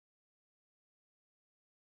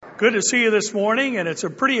Good to see you this morning, and it's a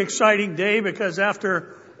pretty exciting day because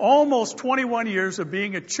after almost 21 years of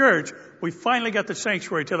being at church, we finally got the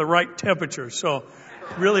sanctuary to the right temperature. So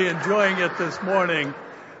really enjoying it this morning.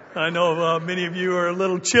 I know many of you are a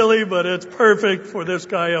little chilly, but it's perfect for this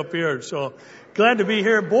guy up here. So glad to be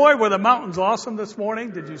here. Boy, were the mountains awesome this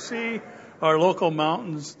morning. Did you see our local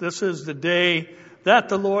mountains? This is the day that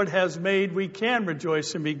the Lord has made. We can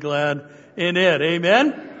rejoice and be glad in it.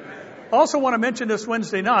 Amen. Also want to mention this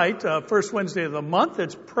Wednesday night, first Wednesday of the month,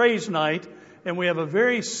 it's praise night, and we have a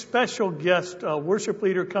very special guest worship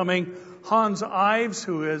leader coming, Hans Ives,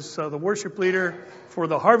 who is the worship leader for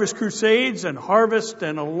the Harvest Crusades and Harvest,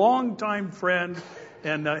 and a longtime friend,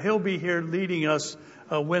 and he'll be here leading us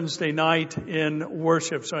Wednesday night in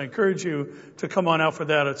worship. So I encourage you to come on out for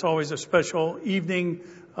that. It's always a special evening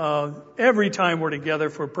every time we're together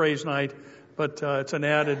for praise night. But it's an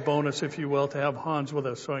added bonus, if you will, to have Hans with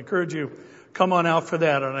us. So I encourage you, come on out for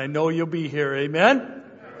that. And I know you'll be here. Amen?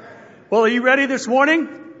 Well, are you ready this morning?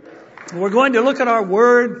 We're going to look at our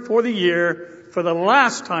word for the year for the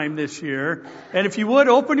last time this year. And if you would,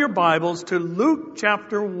 open your Bibles to Luke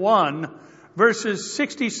chapter 1, verses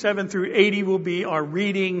 67 through 80 will be our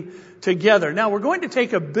reading together. Now, we're going to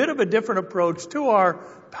take a bit of a different approach to our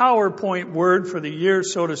PowerPoint word for the year,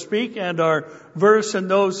 so to speak, and our verse and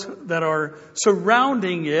those that are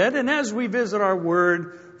surrounding it. And as we visit our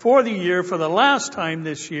word for the year for the last time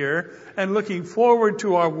this year, and looking forward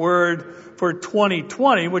to our word for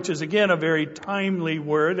 2020, which is again a very timely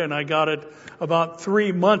word, and I got it about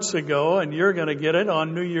 3 months ago, and you're going to get it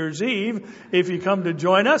on New Year's Eve if you come to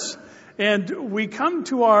join us. And we come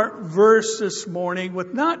to our verse this morning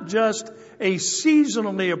with not just a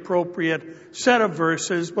seasonally appropriate set of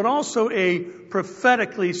verses, but also a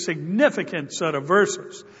prophetically significant set of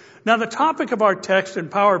verses. Now, the topic of our text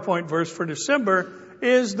and PowerPoint verse for December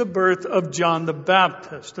is the birth of John the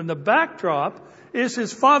Baptist. And the backdrop is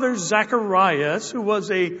his father Zacharias, who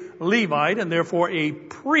was a Levite and therefore a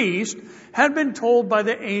priest, had been told by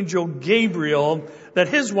the angel Gabriel that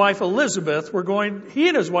he and his wife Elizabeth were going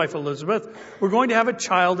to have a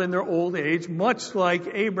child in their old age, much like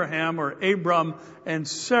Abraham or Abram and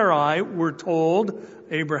Sarai were told,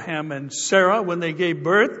 Abraham and Sarah, when they gave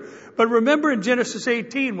birth. But remember in Genesis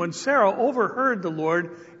 18, when Sarah overheard the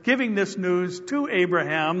Lord giving this news to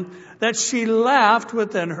Abraham, that she laughed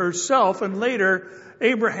within herself, and later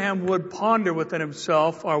Abraham would ponder within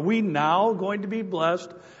himself, are we now going to be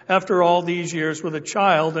blessed after all these years with a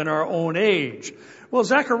child in our own age? Well,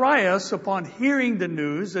 Zacharias, upon hearing the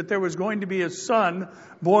news that there was going to be a son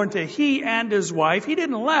born to he and his wife, he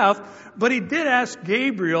didn't laugh, but he did ask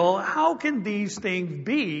Gabriel, how can these things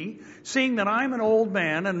be, seeing that I'm an old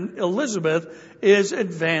man and Elizabeth is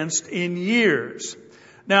advanced in years?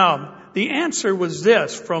 Now, the answer was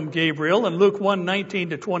this from Gabriel in Luke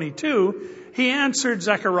 1:19-22. He answered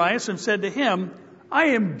Zacharias and said to him, I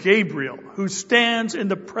am Gabriel, who stands in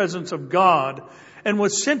the presence of God, and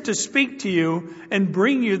was sent to speak to you and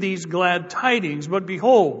bring you these glad tidings. But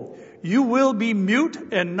behold, you will be mute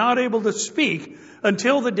and not able to speak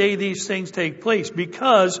until the day these things take place,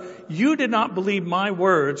 because you did not believe my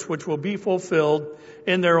words, which will be fulfilled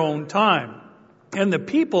in their own time. And the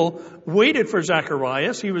people waited for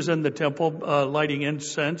Zacharias. He was in the temple lighting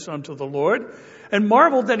incense unto the Lord, and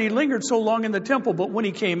marveled that he lingered so long in the temple. But when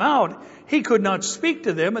he came out, he could not speak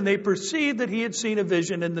to them, and they perceived that he had seen a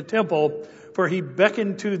vision in the temple, for he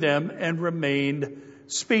beckoned to them and remained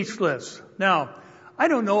speechless. Now, I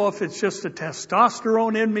don't know if it's just the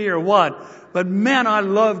testosterone in me or what, but man, I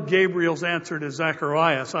love Gabriel's answer to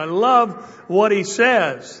Zacharias. I love what he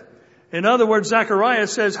says. In other words,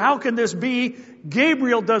 Zacharias says, how can this be?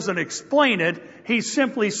 Gabriel doesn't explain it. He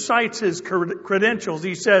simply cites his credentials.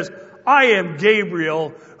 He says, I am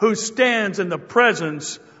Gabriel, who stands in the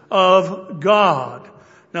presence of God.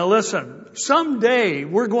 Now listen, someday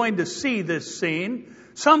we're going to see this scene.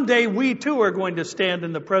 Someday we too are going to stand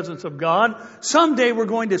in the presence of God. Someday we're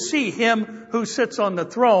going to see Him who sits on the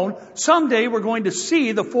throne. Someday we're going to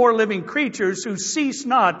see the four living creatures who cease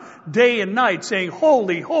not day and night, saying,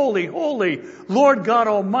 Holy, holy, holy, Lord God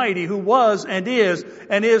Almighty, who was and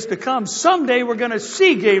is to come. Someday we're going to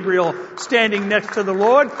see Gabriel standing next to the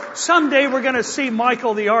Lord. Someday we're going to see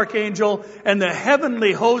Michael the archangel and the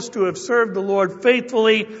heavenly host who have served the Lord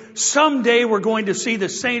faithfully. Someday we're going to see the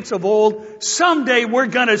saints of old. Someday we're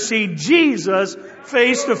going to see Jesus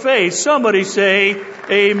face to face. Somebody say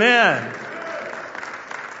amen.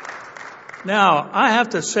 Now, I have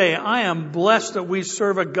to say, I am blessed that we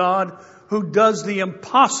serve a God who does the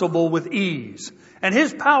impossible with ease. And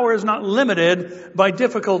His power is not limited by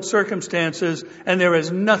difficult circumstances, and there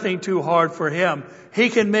is nothing too hard for Him. He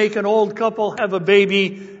can make an old couple have a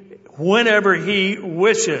baby whenever he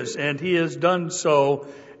wishes, and he has done so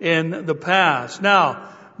in the past. Now,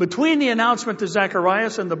 between the announcement to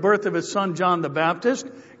Zacharias and the birth of his son John the Baptist,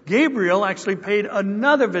 Gabriel actually paid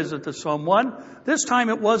another visit to someone. This time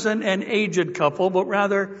it wasn't an aged couple, but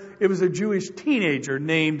rather it was a Jewish teenager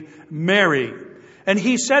named Mary. And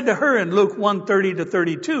he said to her in Luke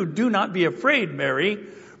 1:30-32, "Do not be afraid, Mary,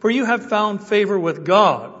 for you have found favor with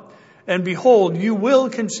God. And behold, you will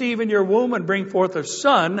conceive in your womb and bring forth a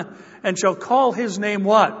son, and shall call his name"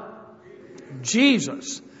 what?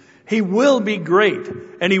 Jesus. "He will be great,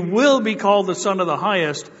 and he will be called the Son of the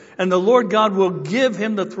Highest, and the Lord God will give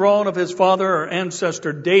him the throne of his father or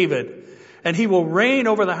ancestor David. And he will reign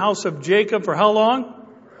over the house of Jacob" for how long?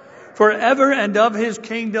 "Forever, and of his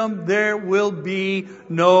kingdom there will be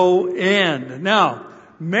no end." Now,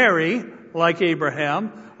 Mary, like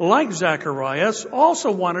Abraham, like Zacharias,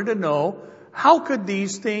 also wanted to know how could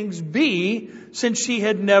these things be, since she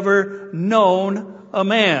had never known a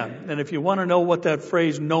man. And if you want to know what that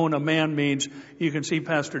phrase "known a man" means, you can see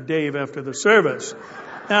Pastor Dave after the service.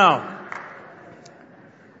 Now,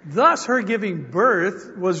 thus her giving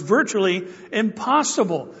birth was virtually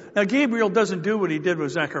impossible. Now, Gabriel doesn't do what he did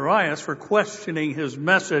with Zacharias for questioning his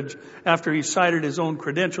message after he cited his own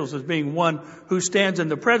credentials as being one who stands in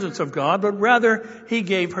the presence of God, but rather he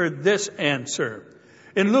gave her this answer.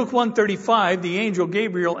 In Luke 1:35, the angel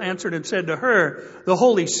Gabriel answered and said to her, "The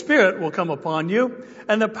Holy Spirit will come upon you,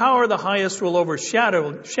 and the power of the Highest will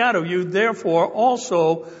overshadow you. Therefore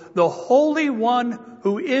also the Holy One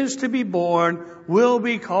who is to be born will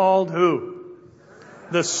be called" who?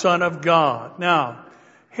 The Son of God. Now,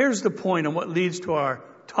 here's the point and what leads to our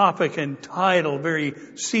topic and title, very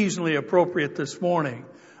seasonally appropriate this morning.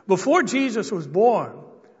 Before Jesus was born,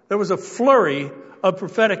 there was a flurry of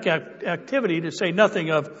prophetic activity, to say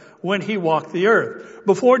nothing of when he walked the earth.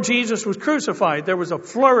 Before Jesus was crucified, there was a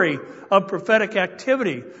flurry of prophetic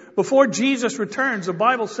activity. Before Jesus returns, the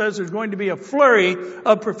Bible says there's going to be a flurry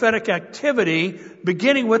of prophetic activity,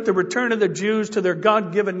 beginning with the return of the Jews to their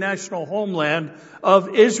God-given national homeland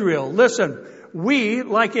of Israel. Listen, we,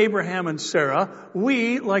 like Abraham and Sarah,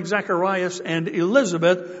 we, like Zacharias and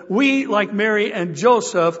Elizabeth, we, like Mary and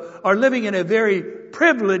Joseph, are living in a very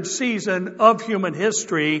privileged season of human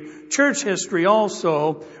history, church history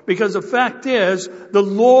also, because the fact is, the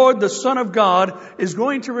Lord, the Son of God, is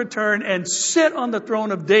going to return and sit on the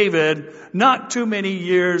throne of David not too many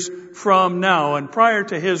years from now. And prior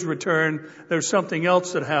to his return, there's something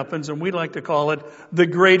else that happens, and we like to call it the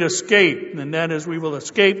Great Escape. And that is, we will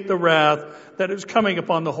escape the wrath that is coming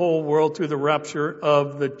upon the whole world through the rapture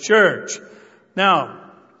of the church. Now,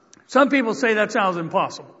 some people say that sounds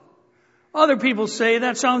impossible. Other people say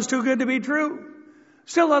that sounds too good to be true.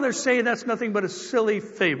 Still others say that's nothing but a silly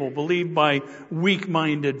fable believed by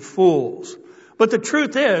weak-minded fools. But the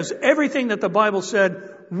truth is, everything that the Bible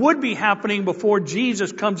said would be happening before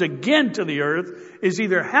Jesus comes again to the earth is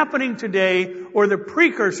either happening today, or the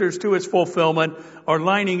precursors to its fulfillment are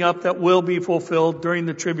lining up that will be fulfilled during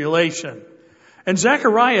the tribulation. And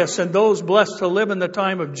Zacharias and those blessed to live in the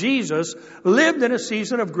time of Jesus lived in a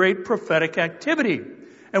season of great prophetic activity.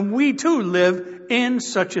 And we too live in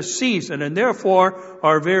such a season. And therefore,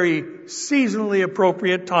 our very seasonally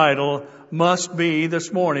appropriate title must be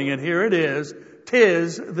this morning. And here it is,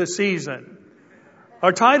 "'Tis the Season."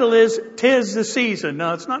 Our title is, "'Tis the Season."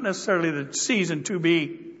 Now, it's not necessarily the season to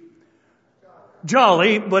be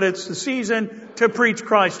jolly, but it's the season to preach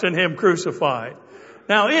Christ and Him crucified.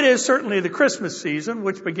 Now, it is certainly the Christmas season,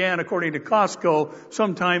 which began, according to Costco,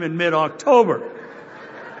 sometime in mid-October.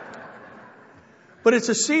 But it's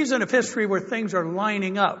a season of history where things are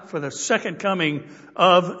lining up for the second coming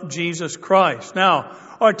of Jesus Christ. Now,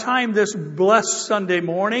 our time this blessed Sunday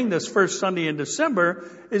morning, this first Sunday in December,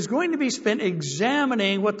 is going to be spent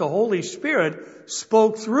examining what the Holy Spirit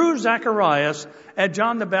spoke through Zacharias at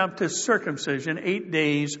John the Baptist's circumcision 8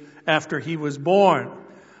 days after he was born.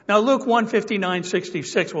 Now, Luke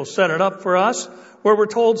 1:59-66 will set it up for us, where we're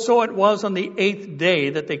told, "So it was on the 8th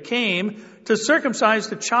day that they came to circumcise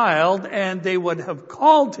the child, and they would have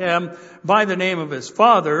called him by the name of his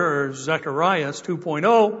father," or Zacharias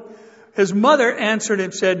 2.0. "His mother answered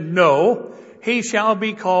and said, 'No, he shall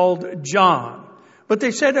be called John.' But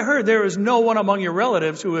they said to her, 'There is no one among your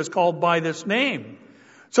relatives who is called by this name.'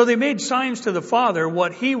 So they made signs to the father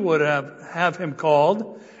what he would have him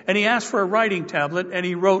called. And he asked for a writing tablet, and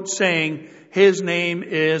he wrote, saying, 'His name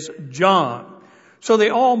is John.' So they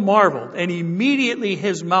all marveled, and immediately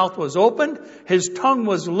his mouth was opened, his tongue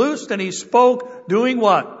was loosed, and he spoke, doing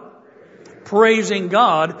what? Praising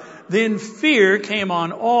God. Then fear came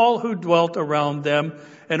on all who dwelt around them,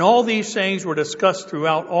 and all these sayings were discussed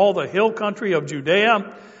throughout all the hill country of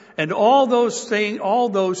Judea And all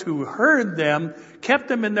those who heard them kept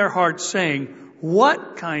them in their hearts, saying,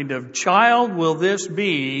 "What kind of child will this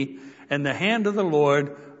be?" And the hand of the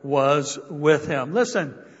Lord was with him.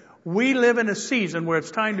 Listen, we live in a season where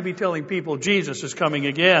it's time to be telling people Jesus is coming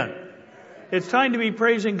again. It's time to be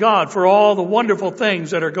praising God for all the wonderful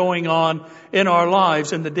things that are going on in our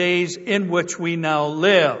lives in the days in which we now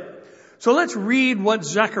live. So let's read what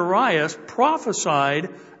Zacharias prophesied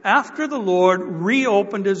after the Lord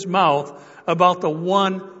reopened his mouth about the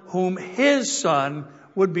one whom his son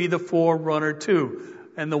would be the forerunner to.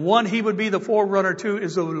 And the one he would be the forerunner to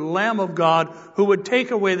is the Lamb of God who would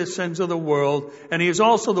take away the sins of the world. And he is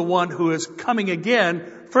also the one who is coming again,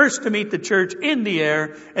 first to meet the church in the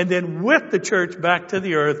air, and then with the church back to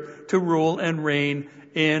the earth to rule and reign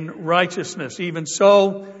in righteousness. Even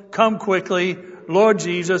so, come quickly, Lord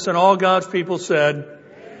Jesus. And all God's people said,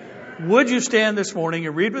 Amen. Would you stand this morning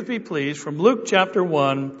and read with me, please, from Luke chapter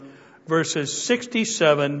 1, verses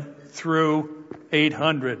 67 through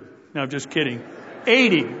 800. No, I'm just kidding.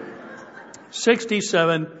 80.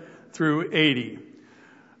 67 through 80.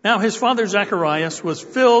 Now his father Zacharias was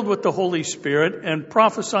filled with the Holy Spirit and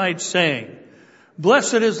prophesied, saying,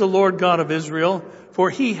 "Blessed is the Lord God of Israel,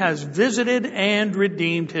 for he has visited and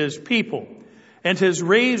redeemed his people, and has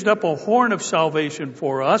raised up a horn of salvation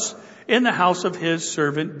for us in the house of his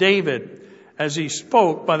servant David, as he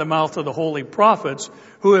spoke by the mouth of the holy prophets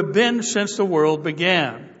who have been since the world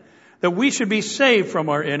began, that we should be saved from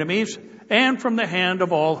our enemies and from the hand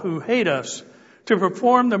of all who hate us, to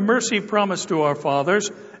perform the mercy promised to our fathers,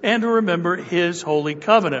 and to remember his holy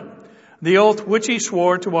covenant, the oath which he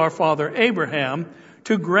swore to our father Abraham,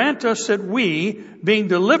 to grant us that we, being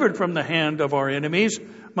delivered from the hand of our enemies,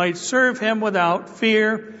 might serve him without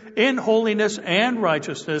fear, in holiness and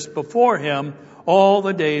righteousness before him all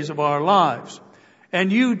the days of our lives.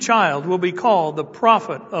 And you, child, will be called the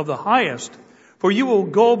prophet of the highest, for you will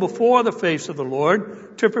go before the face of the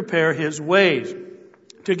Lord to prepare his ways,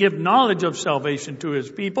 to give knowledge of salvation to his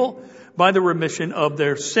people by the remission of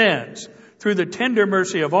their sins, through the tender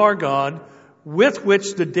mercy of our God, with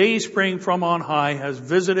which the day spring from on high has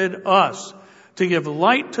visited us, to give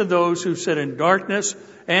light to those who sit in darkness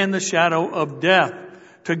and the shadow of death,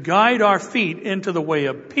 to guide our feet into the way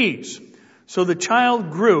of peace. So the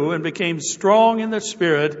child grew and became strong in the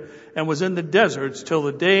spirit, and was in the deserts till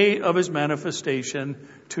the day of his manifestation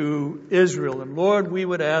to Israel. And Lord, we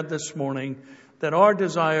would add this morning that our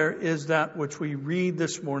desire is that which we read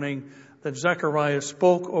this morning, that Zechariah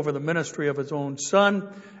spoke over the ministry of his own son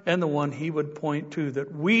and the one he would point to,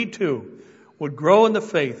 that we too would grow in the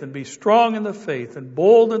faith and be strong in the faith and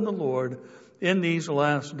bold in the Lord in these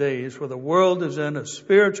last days where the world is in a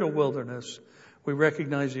spiritual wilderness. We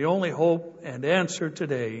recognize the only hope and answer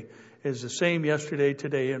today is the same yesterday,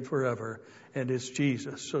 today, and forever, and it's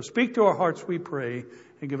Jesus. So speak to our hearts, we pray,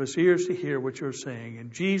 and give us ears to hear what you're saying.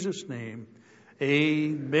 In Jesus' name,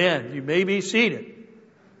 amen. You may be seated.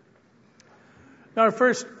 Now, our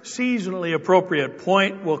first seasonally appropriate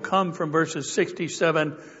point will come from verses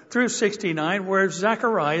 67 through 69, where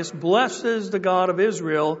Zacharias blesses the God of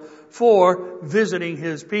Israel for visiting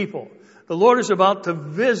his people. The Lord is about to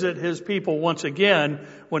visit his people once again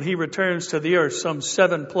when he returns to the earth some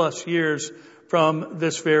 7+ years from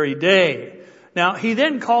this very day. Now, he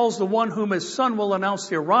then calls the one whom his son will announce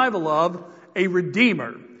the arrival of a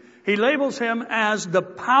Redeemer. He labels him as the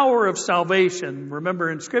power of salvation. Remember,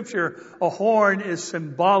 in Scripture, a horn is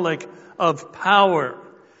symbolic of power.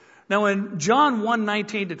 Now, in John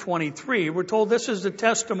 1:19-23, we're told this is the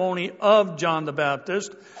testimony of John the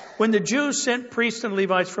Baptist when the Jews sent priests and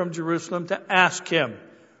Levites from Jerusalem to ask him,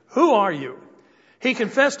 "Who are you?" He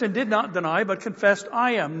confessed and did not deny, but confessed,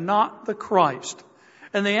 "I am not the Christ."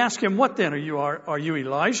 And they asked him, "What then? Are you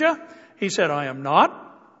Elijah?" He said, "I am not."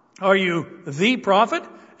 "Are you the prophet?"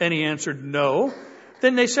 And he answered, "No."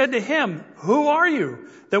 Then they said to him, "Who are you?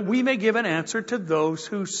 That we may give an answer to those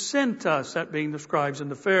who sent us," that being the scribes and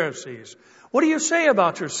the Pharisees. "What do you say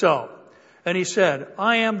about yourself?" And he said,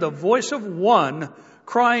 "I am the voice of one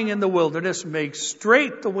crying in the wilderness, make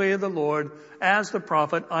straight the way of the Lord, as the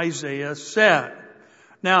prophet Isaiah said."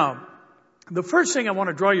 Now, the first thing I want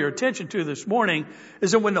to draw your attention to this morning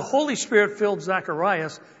is that when the Holy Spirit filled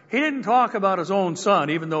Zacharias, he didn't talk about his own son,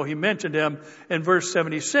 even though he mentioned him in verse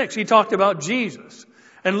 76. He talked about Jesus.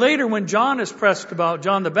 And later when John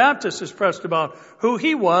the Baptist is pressed about who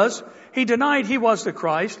he was, he denied he was the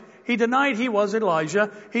Christ. He denied he was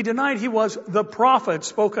Elijah. He denied he was the prophet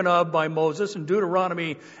spoken of by Moses in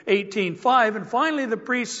Deuteronomy 18:5. And finally the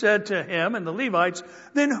priest said to him and the Levites,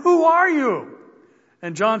 "Then who are you?"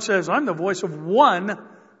 And John says, "I'm the voice of one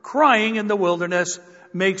crying in the wilderness,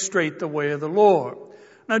 make straight the way of the Lord."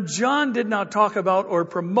 Now, John did not talk about or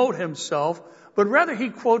promote himself, but rather he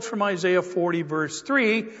quotes from Isaiah 40 verse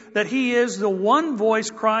 3 that he is the one voice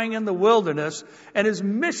crying in the wilderness, and his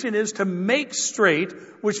mission is to make straight,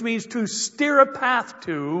 which means to steer a path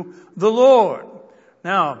to the Lord.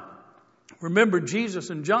 Now, remember, Jesus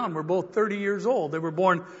and John were both 30 years old. They were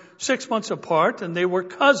born 6 months apart, and they were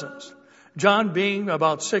cousins. John being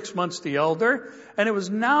about 6 months the elder. And it was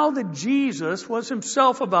now that Jesus was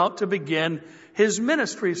himself about to begin his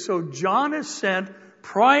ministry. So John is sent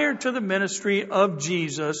prior to the ministry of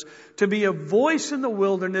Jesus to be a voice in the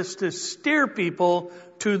wilderness to steer people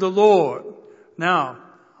to the Lord. Now,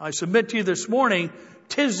 I submit to you this morning,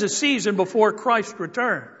 'tis the season before Christ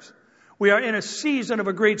returns. We are in a season of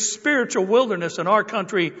a great spiritual wilderness in our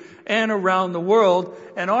country and around the world.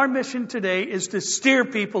 And our mission today is to steer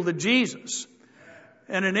people to Jesus.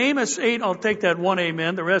 And in Amos 8, I'll take that one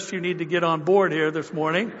amen. The rest you need to get on board here this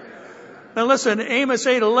morning. Now listen, Amos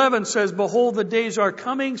 8:11 says, "Behold, the days are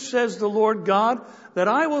coming, says the Lord God, that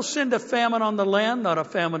I will send a famine on the land, not a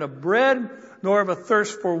famine of bread, nor of a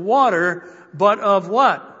thirst for water, but of"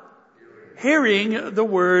 what? Hearing the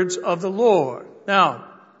words of the Lord. Now,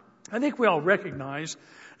 I think we all recognize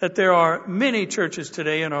that there are many churches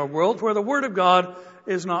today in our world where the Word of God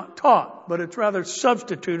is not taught, but it's rather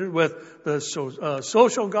substituted with the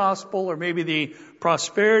social gospel, or maybe the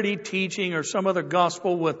prosperity teaching, or some other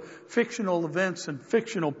gospel with fictional events and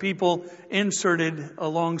fictional people inserted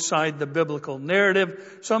alongside the biblical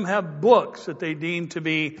narrative. Some have books that they deem to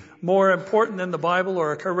be more important than the Bible,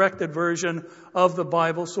 or a corrected version of the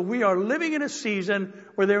Bible. So we are living in a season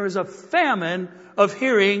where there is a famine of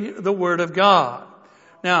hearing the Word of God.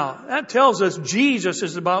 Now, that tells us Jesus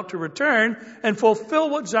is about to return and fulfill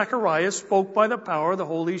what Zechariah spoke by the power of the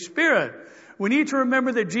Holy Spirit. We need to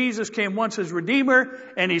remember that Jesus came once as Redeemer,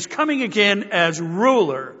 and He's coming again as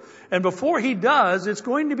ruler. And before He does, it's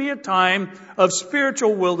going to be a time of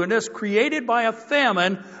spiritual wilderness created by a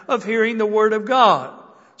famine of hearing the Word of God.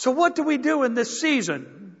 So what do we do in this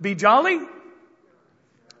season? Be jolly?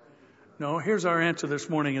 No, here's our answer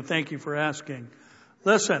this morning, and thank you for asking.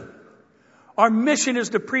 Listen. Our mission is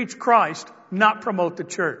to preach Christ, not promote the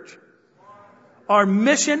church. Our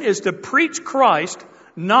mission is to preach Christ,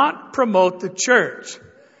 not promote the church.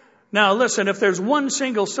 Now listen, if there's one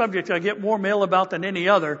single subject I get more mail about than any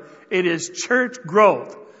other, it is church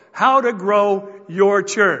growth. How to grow your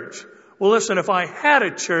church. Well listen, if I had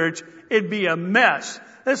a church, it'd be a mess.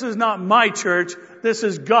 This is not my church. This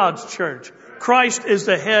is God's church. Christ is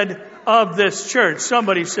the head of this church.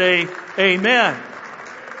 Somebody say amen.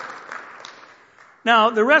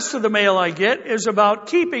 Now, the rest of the mail I get is about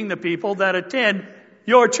keeping the people that attend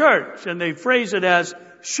your church. And they phrase it as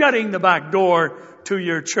shutting the back door to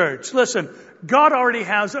your church. Listen, God already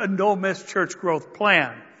has a no-miss church growth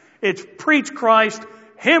plan. It's preach Christ,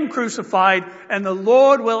 Him crucified, and the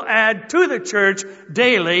Lord will add to the church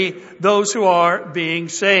daily those who are being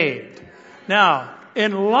saved. Now,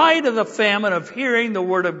 in light of the famine of hearing the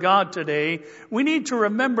Word of God today, we need to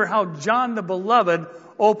remember how John the Beloved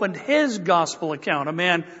opened his gospel account, a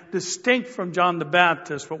man distinct from John the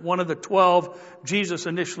Baptist, but one of the 12 Jesus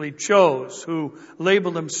initially chose, who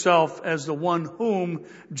labeled himself as the one whom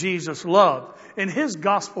Jesus loved. In his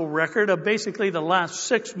gospel record of basically the last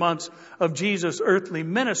 6 months of Jesus' earthly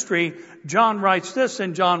ministry, John writes this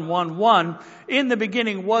in John 1:1, "In the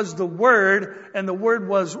beginning was the Word, and the Word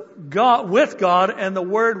was God, with God, and the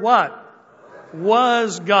Word" what?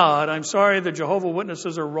 Was God. I'm sorry, the Jehovah's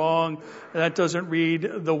Witnesses are wrong. That doesn't read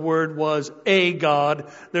the Word was a God.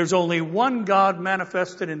 There's only one God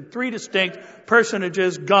manifested in 3 distinct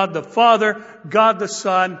personages: God the Father, God the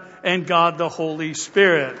Son, and God the Holy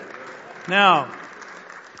Spirit. Now,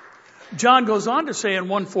 John goes on to say in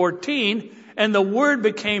 1:14, "And the Word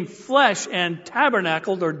became flesh and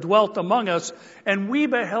tabernacled," or dwelt among us, "and we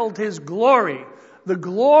beheld His glory. The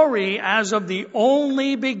glory as of the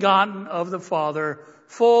only begotten of the Father,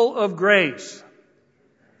 full of grace."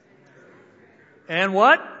 And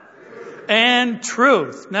what? And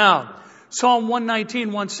truth. Now, Psalm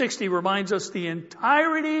 119, 160 reminds us the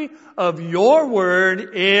entirety of your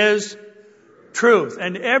word is truth,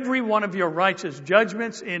 and every one of your righteous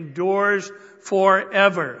judgments endures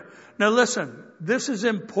forever. Now listen, this is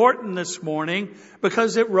important this morning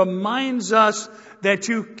because it reminds us that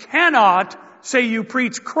you cannot say you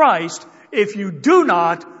preach Christ if you do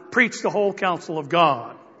not preach the whole counsel of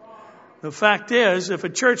God. The fact is, if a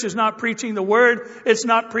church is not preaching the Word, it's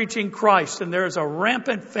not preaching Christ. And there is a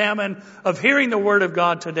rampant famine of hearing the Word of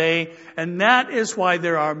God today. And that is why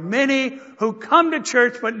there are many who come to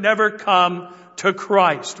church but never come to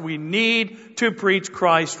Christ. We need to preach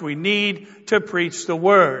Christ. We need to preach the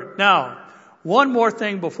Word. Now, one more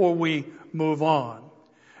thing before we move on.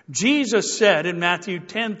 Jesus said in Matthew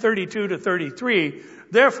 10:32 to 33,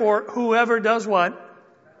 therefore, whoever does what?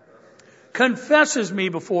 Confesses me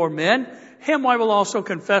before men, him I will also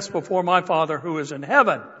confess before my Father who is in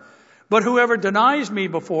heaven. But whoever denies me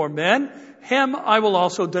before men, him I will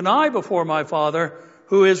also deny before my Father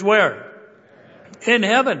who is where? In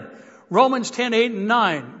heaven. Romans 10:8 and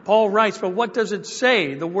 9. Paul writes, but what does it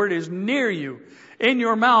say? The word is near you, in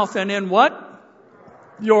your mouth and in what?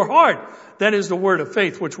 Your heart. That is the word of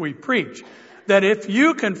faith which we preach. That if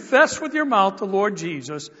you confess with your mouth the Lord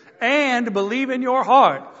Jesus and believe in your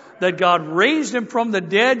heart that God raised him from the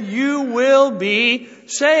dead, you will be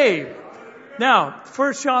saved. Now,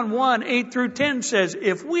 1 John 1:8 through 10 says,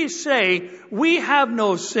 if we say we have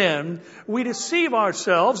no sin, we deceive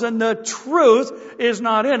ourselves and the truth is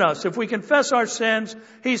not in us. If we confess our sins,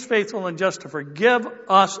 he's faithful and just to forgive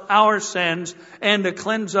us our sins and to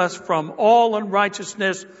cleanse us from all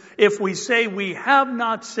unrighteousness. If we say we have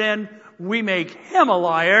not sinned, we make him a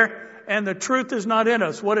liar and the truth is not in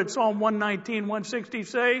us. What did Psalm 119, 160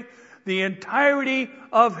 say? The entirety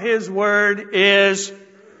of his word is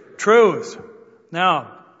truth.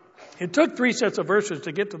 Now, it took 3 sets of verses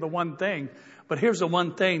to get to the one thing, but here's the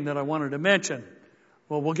one thing that I wanted to mention.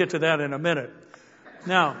 Well, we'll get to that in a minute.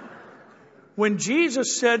 Now, when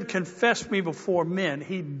Jesus said, confess me before men,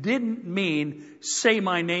 he didn't mean say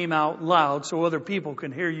my name out loud so other people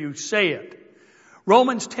can hear you say it.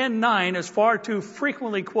 Romans 10:9 is far too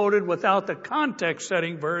frequently quoted without the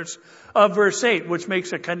context-setting verse of verse 8, which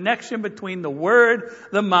makes a connection between the word,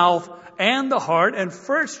 the mouth, and the heart. And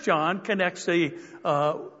 1 John connects the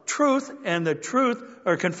truth and the truth,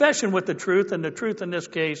 or confession with the truth, and the truth in this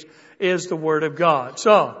case is the Word of God.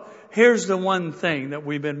 So, here's the one thing that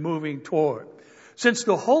we've been moving toward. Since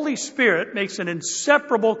the Holy Spirit makes an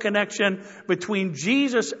inseparable connection between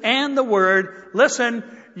Jesus and the Word, listen,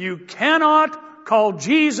 you cannot call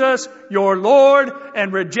Jesus your Lord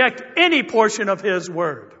and reject any portion of His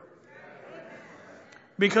Word.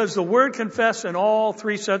 Because the word confess in all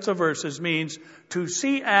 3 sets of verses means to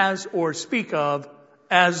see as or speak of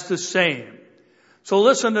as the same. So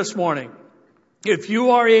listen this morning. If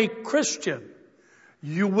you are a Christian,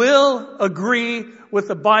 you will agree with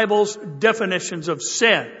the Bible's definitions of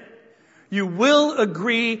sin. You will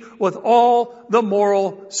agree with all the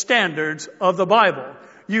moral standards of the Bible.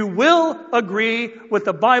 You will agree with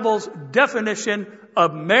the Bible's definition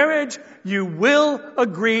of marriage. You will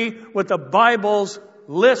agree with the Bible's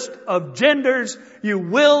list of genders. You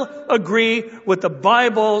will agree with the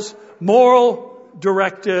Bible's moral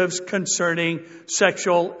directives concerning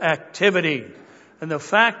sexual activity. And the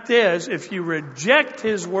fact is, if you reject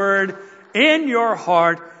His Word in your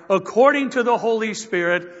heart, according to the Holy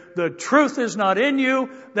Spirit, the truth is not in you.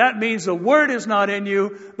 That means the Word is not in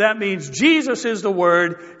you. That means Jesus is the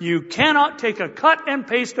Word. You cannot take a cut and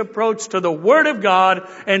paste approach to the Word of God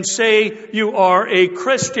and say you are a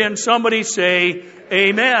Christian. Somebody say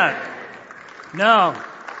amen. Now,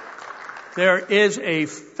 there is a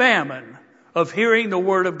famine of hearing the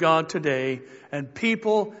Word of God today, and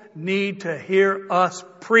people need to hear us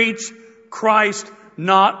preach Christ,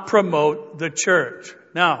 not promote the church.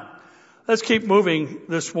 Now, let's keep moving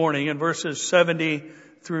this morning in verses 70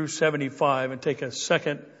 through 75 and take a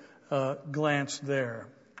second glance there.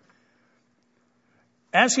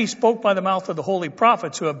 As He spoke by the mouth of the holy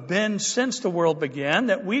prophets who have been since the world began,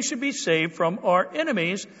 that we should be saved from our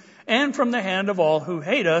enemies and from the hand of all who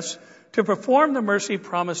hate us, to perform the mercy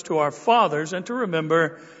promised to our fathers and to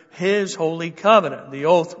remember His holy covenant, the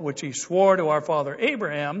oath which He swore to our father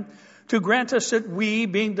Abraham, to grant us that we,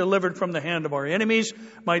 being delivered from the hand of our enemies,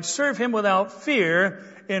 might serve Him without fear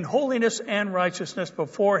in holiness and righteousness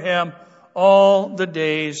before Him all the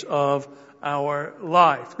days of our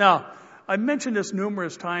life. Now, I've mentioned this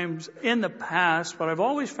numerous times in the past, but I've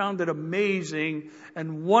always found it amazing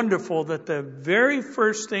and wonderful that the very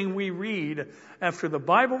first thing we read after the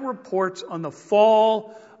Bible reports on the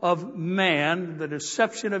fall of man, the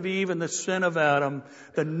deception of Eve and the sin of Adam,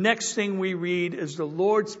 the next thing we read is the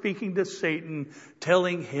Lord speaking to Satan,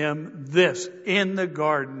 telling him this in the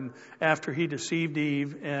garden after he deceived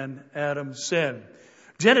Eve and Adam sinned.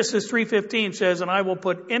 Genesis 3:15 says, and I will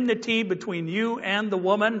put enmity between you and the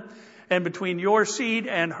woman, and between your seed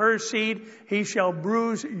and her seed. He shall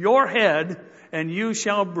bruise your head, and you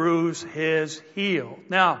shall bruise his heel.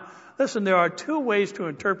 Now, listen, there are 2 ways to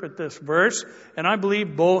interpret this verse, and I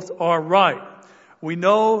believe both are right. We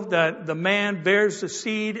know that the man bears the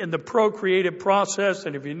seed in the procreative process,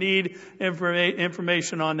 and if you need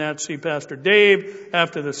information on that, see Pastor Dave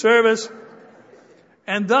after the service.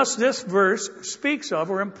 And thus this verse speaks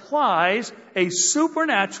of or implies a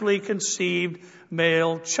supernaturally conceived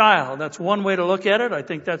male child. That's one way to look at it. I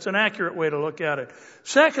think that's an accurate way to look at it.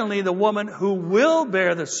 Secondly, the woman who will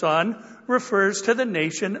bear the son refers to the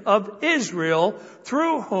nation of Israel,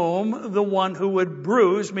 through whom the one who would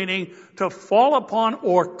bruise, meaning to fall upon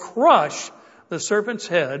or crush the serpent's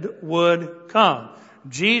head, would come.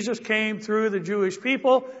 Jesus came through the Jewish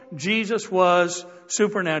people. Jesus was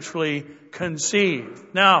supernaturally conceived.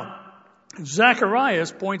 Now,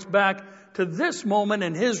 Zacharias points back to this moment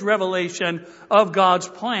in his revelation of God's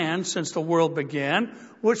plan since the world began,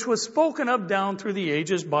 which was spoken of down through the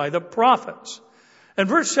ages by the prophets. And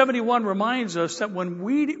verse 71 reminds us that when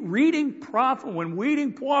reading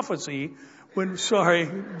prophecy,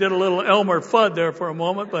 did a little Elmer Fudd there for a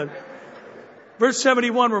moment, but verse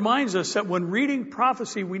 71 reminds us that when reading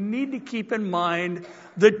prophecy, we need to keep in mind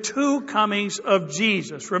the two comings of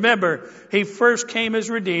Jesus. Remember, he first came as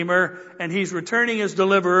Redeemer, and he's returning as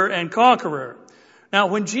Deliverer and Conqueror. Now,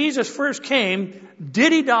 when Jesus first came,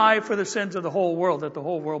 did he die for the sins of the whole world, that the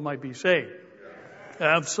whole world might be saved?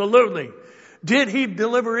 Absolutely. Did he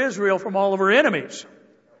deliver Israel from all of her enemies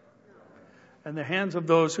and the hands of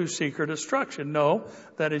those who seek her destruction? No,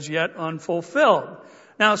 that is yet unfulfilled.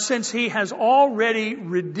 Now, since he has already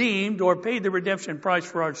redeemed or paid the redemption price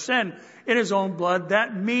for our sin in his own blood,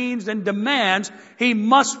 that means and demands he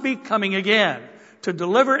must be coming again to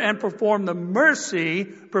deliver and perform the mercy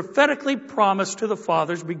prophetically promised to the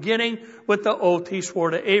fathers, beginning with the oath he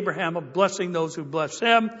swore to Abraham of blessing those who bless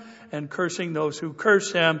him and cursing those who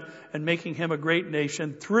curse him, and making him a great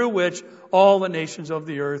nation through which all the nations of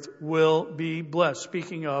the earth will be blessed.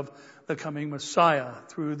 Speaking of the coming Messiah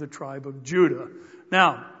through the tribe of Judah.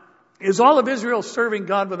 Now, is all of Israel serving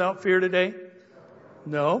God without fear today?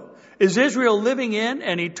 No. Is Israel living in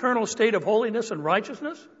an eternal state of holiness and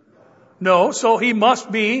righteousness? No. So he must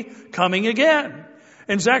be coming again.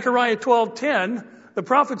 In Zechariah 12:10, the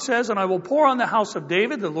prophet says, "And I will pour on the house of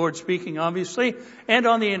David," the Lord speaking obviously, "and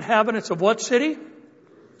on the inhabitants of" what city?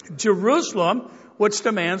 Jerusalem, which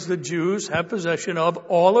demands the Jews have possession of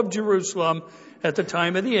all of Jerusalem at the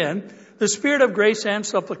time of the end, "the spirit of grace and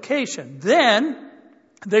supplication. Then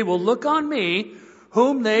they will look on me,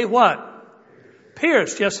 whom they" what?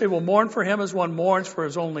 Pierced. Yes, they will mourn for him as one mourns for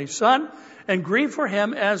his only son, and grieve for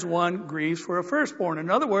him as one grieves for a firstborn.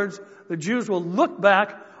 In other words, the Jews will look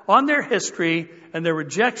back on their history and their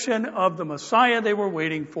rejection of the Messiah they were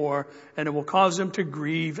waiting for, and it will cause them to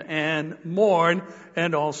grieve and mourn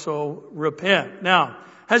and also repent. Now,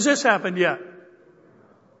 has this happened yet?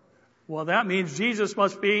 Well, that means Jesus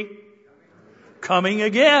must be coming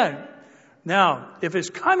again. Now, if his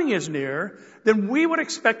coming is near, then we would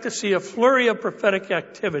expect to see a flurry of prophetic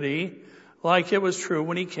activity like it was true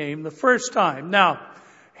when he came the first time. Now,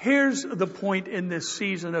 here's the point in this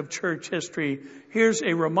season of church history. Here's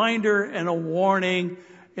a reminder and a warning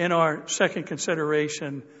in our second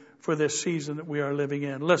consideration for this season that we are living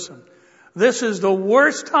in. Listen, this is the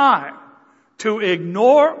worst time to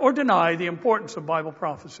ignore or deny the importance of Bible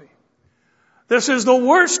prophecy. This is the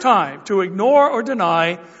worst time to ignore or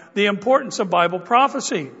deny the importance of Bible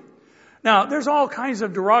prophecy. Now, there's all kinds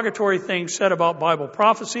of derogatory things said about Bible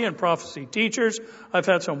prophecy and prophecy teachers. I've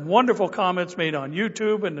had some wonderful comments made on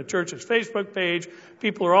YouTube and the church's Facebook page.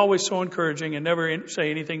 People are always so encouraging and never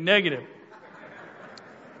say anything negative.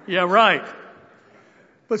 Yeah, right.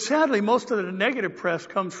 But sadly, most of the negative press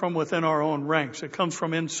comes from within our own ranks. It comes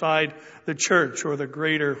from inside the church, or the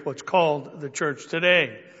greater, what's called the church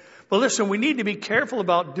today. But listen, we need to be careful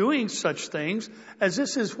about doing such things, as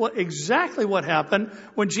this is exactly what happened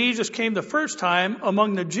when Jesus came the first time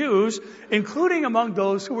among the Jews, including among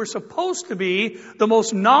those who were supposed to be the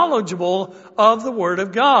most knowledgeable of the Word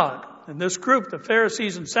of God. In this group, the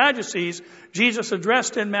Pharisees and Sadducees, Jesus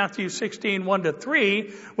addressed in Matthew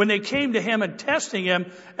 16:1-3, when they came to him and testing him,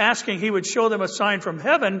 asking he would show them a sign from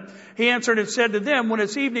heaven, he answered and said to them, "When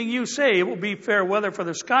it's evening, you say it will be fair weather, for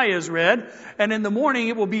the sky is red, and in the morning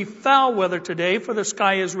it will be foul weather today, for the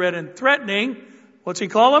sky is red and threatening." What's he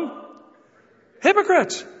call them?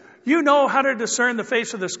 Hypocrites. You know how to discern the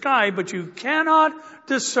face of the sky, but you cannot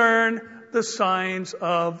discern the signs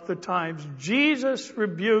of the times. Jesus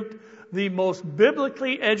rebuked the most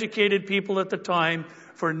biblically educated people at the time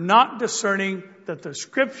for not discerning that the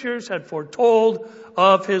Scriptures had foretold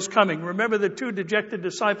of His coming. Remember the two dejected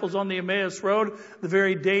disciples on the Emmaus Road the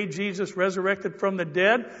very day Jesus resurrected from the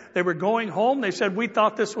dead? They were going home. They said, we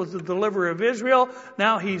thought this was the deliverer of Israel.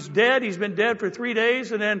 Now He's dead. He's been dead for 3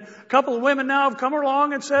 days. And then a couple of women now have come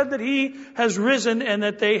along and said that He has risen and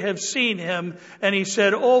that they have seen Him. And He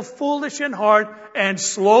said, oh, foolish in heart and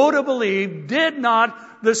slow to believe, did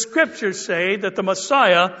not the Scriptures say that the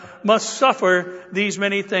Messiah must suffer these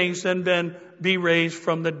many things and then be raised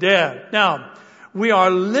from the dead? Now, we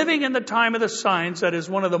are living in the time of the signs that is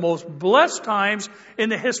one of the most blessed times in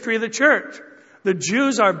the history of the church. The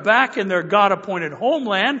Jews are back in their God-appointed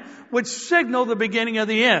homeland, which signal the beginning of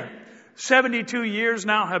the end. 72 years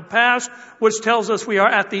now have passed, which tells us we are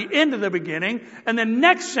at the end of the beginning. And the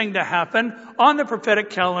next thing to happen on the prophetic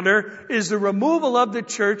calendar is the removal of the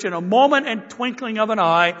church in a moment and twinkling of an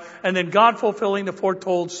eye, and then God fulfilling the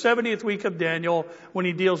foretold 70th week of Daniel when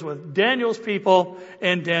He deals with Daniel's people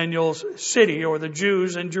and Daniel's city, or the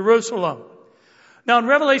Jews in Jerusalem. Now in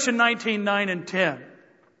Revelation 19:9 and 10,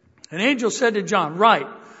 an angel said to John, write,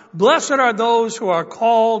 blessed are those who are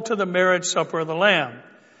called to the marriage supper of the Lamb.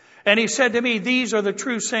 And he said to me, these are the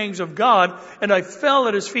true sayings of God. And I fell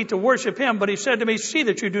at His feet to worship Him. But He said to me, see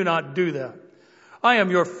that you do not do that. I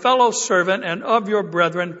am your fellow servant and of your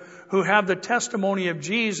brethren who have the testimony of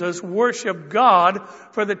Jesus. Worship God.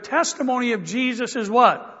 For the testimony of Jesus is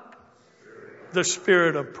what? The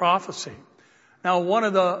spirit of prophecy. Now, one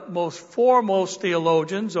of the most foremost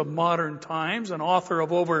theologians of modern times, an author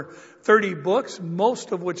of over 30 books,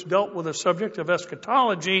 most of which dealt with the subject of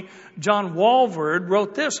eschatology, John Walvoord,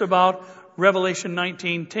 wrote this about Revelation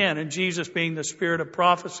 19:10 and Jesus being the spirit of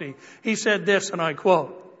prophecy. He said this, and I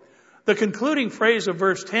quote, the concluding phrase of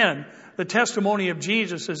verse 10, the testimony of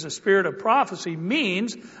Jesus is the spirit of prophecy,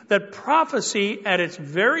 means that prophecy at its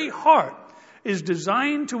very heart is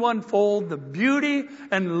designed to unfold the beauty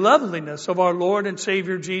and loveliness of our Lord and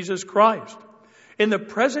Savior Jesus Christ. In the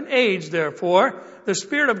present age, therefore, the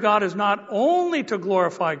Spirit of God is not only to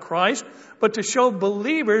glorify Christ, but to show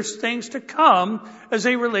believers things to come as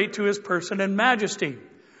they relate to His person and majesty.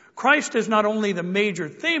 Christ is not only the major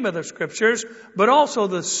theme of the Scriptures, but also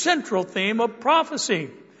the central theme of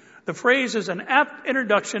prophecy. The phrase is an apt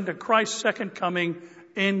introduction to Christ's second coming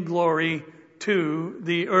in glory to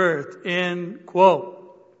the earth, end quote.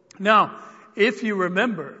 Now, if you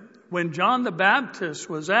remember, when John the Baptist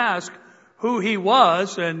was asked who he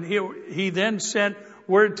was, and he then sent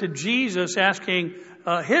word to Jesus asking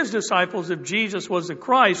his disciples if Jesus was the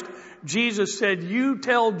Christ, Jesus said, you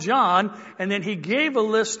tell John, and then He gave a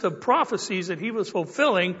list of prophecies that He was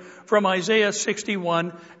fulfilling from Isaiah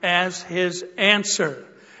 61 as His answer.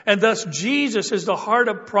 And thus Jesus is the heart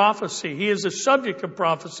of prophecy. He is the subject of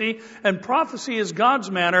prophecy, and prophecy is God's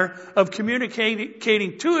manner of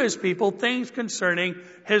communicating to His people things concerning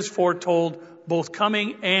His foretold both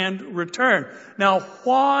coming and return. Now,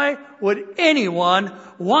 why would anyone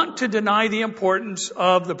want to deny the importance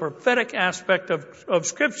of the prophetic aspect of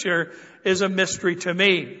Scripture is a mystery to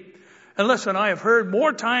me. And listen, I have heard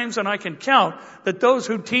more times than I can count that those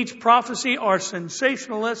who teach prophecy are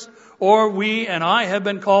sensationalists, or we and I have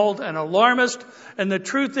been called an alarmist. And the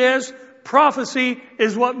truth is, prophecy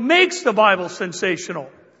is what makes the Bible sensational.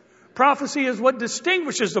 Prophecy is what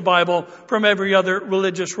distinguishes the Bible from every other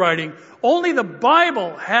religious writing. Only the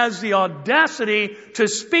Bible has the audacity to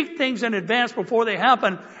speak things in advance before they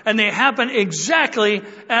happen, and they happen exactly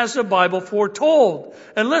as the Bible foretold.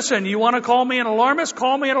 And listen, you want to call me an alarmist?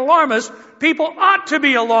 Call me an alarmist. People ought to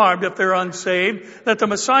be alarmed if they're unsaved, that the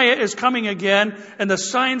Messiah is coming again, and the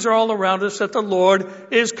signs are all around us that the Lord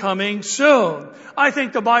is coming soon. I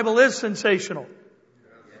think the Bible is sensational.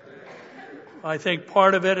 I think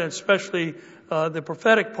part of it, and especially the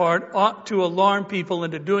prophetic part, ought to alarm people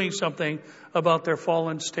into doing something about their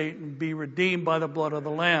fallen state and be redeemed by the blood of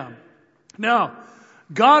the Lamb. Now,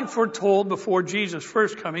 God foretold before Jesus'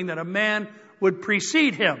 first coming that a man would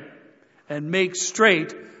precede Him and make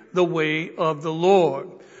straight the way of the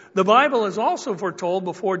Lord. The Bible is also foretold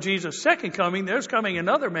before Jesus' second coming, there's coming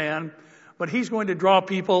another man, but he's going to draw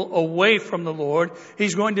people away from the Lord.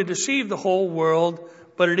 He's going to deceive the whole world,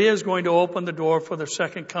 but it is going to open the door for the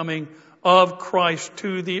second coming of Christ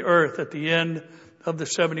to the earth at the end of the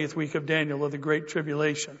 70th week of Daniel, of the Great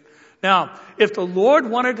Tribulation. Now, if the Lord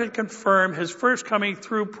wanted to confirm His first coming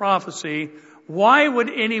through prophecy, why would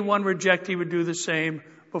anyone reject He would do the same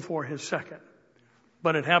before His second?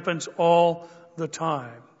 But it happens all the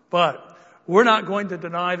time. But we're not going to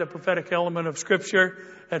deny the prophetic element of Scripture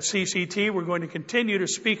at CCT. We're going to continue to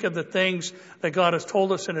speak of the things that God has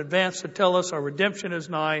told us in advance to tell us our redemption is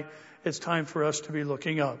nigh. It's time for us to be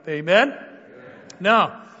looking up. Amen?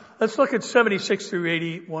 Now, let's look at 76 through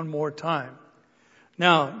 80 one more time.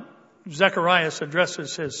 Now, Zacharias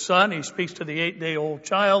addresses his son. He speaks to the 8-day-old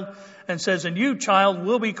child and says, "And you, child,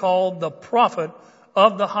 will be called the prophet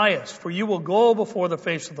of the highest, for you will go before the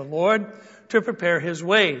face of the Lord to prepare his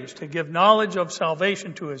ways, to give knowledge of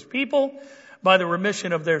salvation to his people by the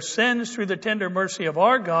remission of their sins through the tender mercy of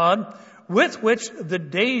our God, with which the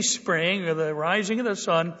day spring, or the rising of the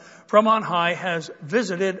sun from on high, has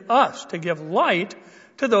visited us, to give light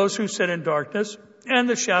to those who sit in darkness and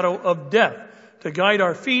the shadow of death, to guide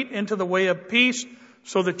our feet into the way of peace."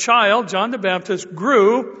 So the child, John the Baptist,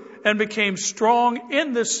 grew and became strong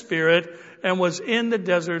in the Spirit and was in the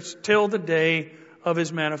deserts till the day of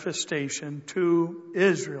his manifestation to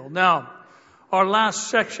Israel. Now, our last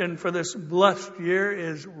section for this blessed year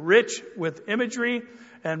is rich with imagery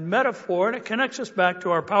and metaphor, and it connects us back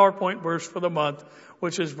to our PowerPoint verse for the month,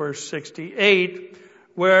 which is verse 68,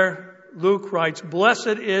 where Luke writes,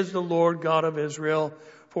 "Blessed is the Lord God of Israel,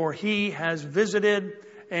 for he has visited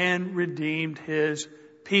and redeemed his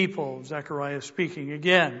people." Zechariah speaking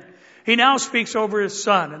again. He now speaks over his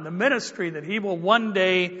son and the ministry that he will one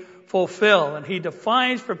day fulfill. And he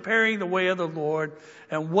defines preparing the way of the Lord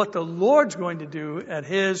and what the Lord's going to do at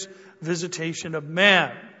his visitation of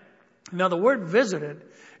man. Now, the word visited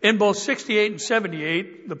in both 68 and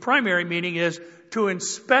 78, the primary meaning is to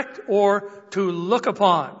inspect or to look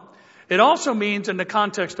upon. It also means, in the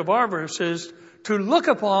context of our verses, to look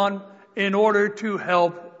upon in order to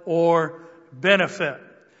help or benefit.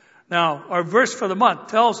 Now, our verse for the month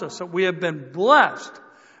tells us that we have been blessed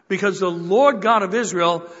because the Lord God of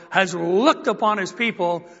Israel has looked upon his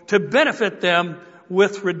people to benefit them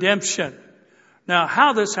with redemption. Now,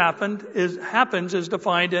 how this happens is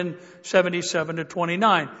defined in 77 to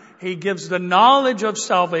 29. He gives the knowledge of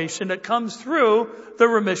salvation that comes through the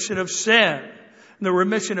remission of sin. And the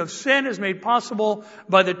remission of sin is made possible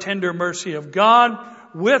by the tender mercy of God,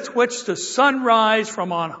 with which the sunrise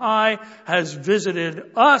from on high has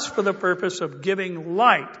visited us for the purpose of giving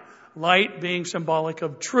light, light being symbolic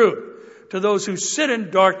of truth, to those who sit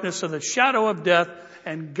in darkness of the shadow of death,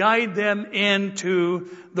 and guide them into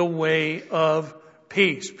the way of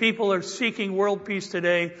peace. People are seeking world peace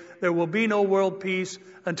today. There will be no world peace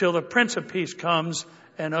until the Prince of Peace comes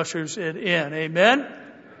and ushers it in. Amen?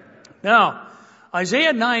 Now,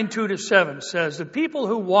 Isaiah 9, 2-7 says, "The people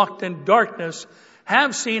who walked in darkness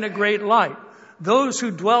have seen a great light. Those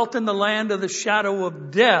who dwelt in the land of the shadow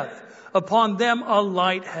of death, upon them a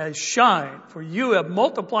light has shined. For you have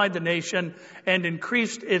multiplied the nation and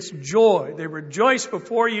increased its joy. They rejoice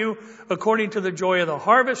before you according to the joy of the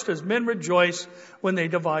harvest, as men rejoice when they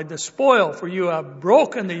divide the spoil. For you have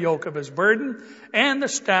broken the yoke of his burden and the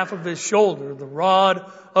staff of his shoulder, the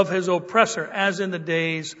rod of his oppressor, as in the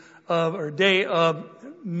day of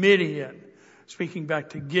Midian." Speaking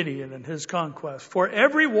back to Gideon and his conquest. "For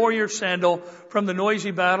every warrior's sandal from the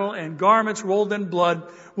noisy battle and garments rolled in blood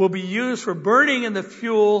will be used for burning in the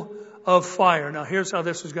fuel of fire." Now here's how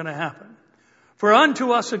this is going to happen. "For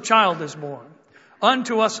unto us a child is born,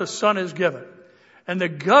 unto us a son is given, and the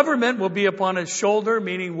government will be upon his shoulder,"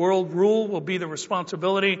 meaning world rule will be the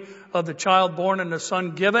responsibility of the child born and the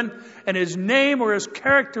son given, "and his name or his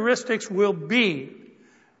characteristics will be,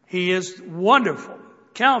 he is wonderful,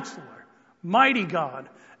 Counselor, Mighty God,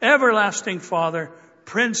 Everlasting Father,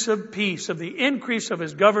 Prince of Peace. Of the increase of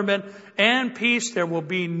his government and peace there will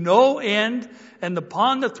be no end. And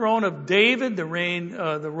upon the throne of David, the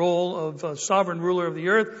role of sovereign ruler of the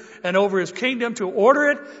earth, and over his kingdom, to order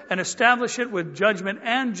it and establish it with judgment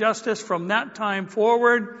and justice from that time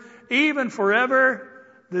forward, even forever.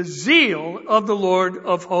 The zeal of the Lord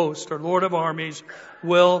of hosts," or Lord of armies,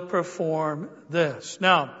 "will perform this."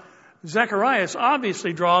 Now, Zacharias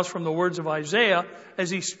obviously draws from the words of Isaiah as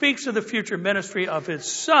he speaks of the future ministry of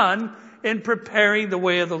his son in preparing the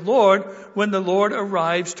way of the Lord when the Lord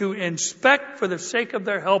arrives to inspect for the sake of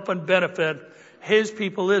their help and benefit his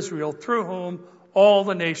people Israel, through whom all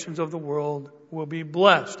the nations of the world will be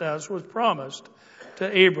blessed, as was promised to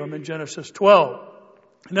Abram in Genesis 12.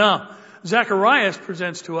 Now, Zacharias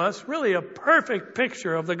presents to us really a perfect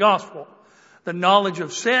picture of the gospel. The knowledge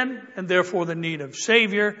of sin and therefore the need of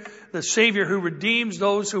Savior. The Savior who redeems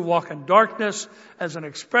those who walk in darkness as an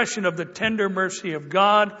expression of the tender mercy of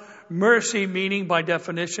God. Mercy meaning by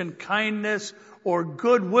definition kindness or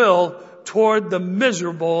goodwill toward the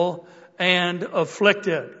miserable and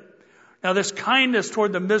afflicted. Now this kindness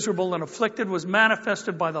toward the miserable and afflicted was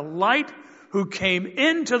manifested by the light who came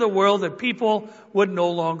into the world, that people would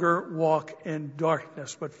no longer walk in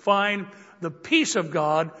darkness, but find the peace of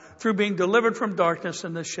God through being delivered from darkness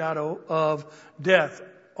and the shadow of death.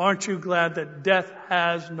 Aren't you glad that death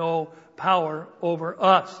has no power over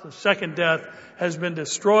us. The second death has been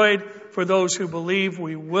destroyed. For those who believe,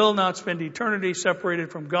 we will not spend eternity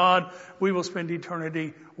separated from God. We will spend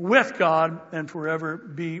eternity with God and forever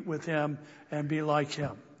be with Him and be like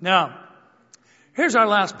Him. Now, here's our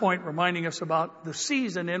last point, reminding us about the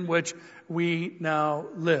season in which we now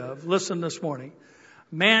live. Listen this morning.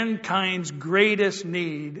 Mankind's greatest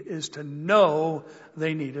need is to know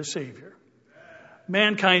they need a Savior.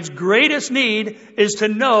 Mankind's greatest need is to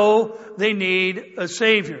know they need a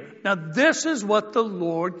Savior. Now, this is what the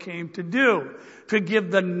Lord came to do, to give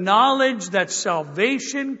the knowledge that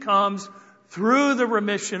salvation comes through the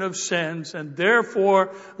remission of sins. And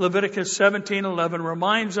therefore, Leviticus 17:11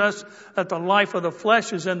 reminds us that the life of the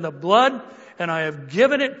flesh is in the blood, and I have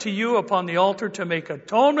given it to you upon the altar to make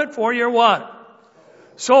atonement for your what?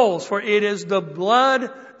 Souls. For it is the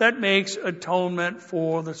blood that makes atonement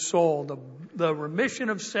for the soul. The remission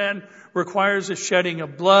of sin requires the shedding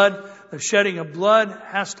of blood. The shedding of blood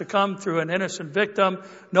has to come through an innocent victim.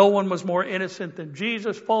 No one was more innocent than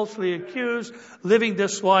Jesus, falsely accused, living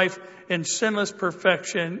this life in sinless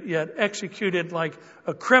perfection, yet executed like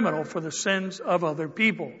a criminal for the sins of other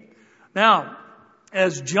people. Now,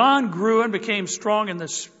 as John grew and became strong in the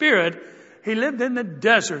Spirit, he lived in the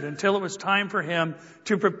desert until it was time for him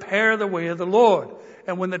to prepare the way of the Lord.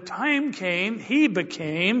 And when the time came, he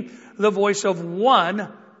became the voice of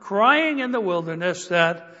one crying in the wilderness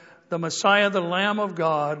that the Messiah, the Lamb of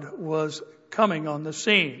God, was coming on the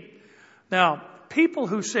scene. Now, people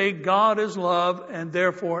who say God is love and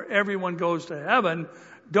therefore everyone goes to heaven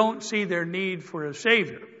don't see their need for a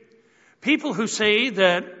Savior. People who say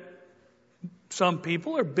that some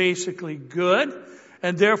people are basically good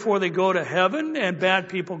and therefore they go to heaven and bad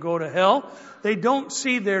people go to hell, they don't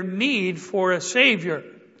see their need for a Savior.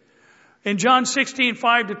 In John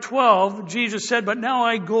 16:5-12, Jesus said, "But now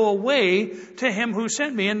I go away to Him who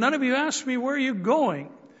sent me, and none of you asked me, where are you going?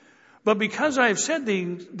 But because I have said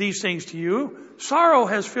these things to you, sorrow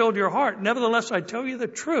has filled your heart. Nevertheless, I tell you the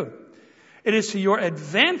truth. It is to your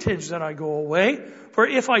advantage that I go away. For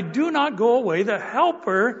if I do not go away, the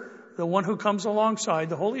Helper, the one who comes alongside,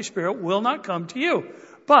 the Holy Spirit, will not come to you.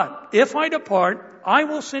 But if I depart, I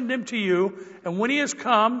will send Him to you, and when He has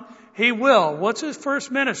come, He will." What's His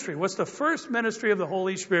first ministry? What's the first ministry of the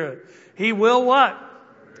Holy Spirit? He will what?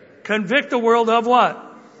 Convict the world of what?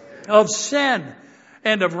 Of sin,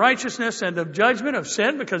 and of righteousness, and of judgment. Of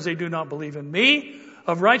sin, because they do not believe in me.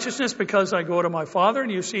 Of righteousness, because I go to my Father,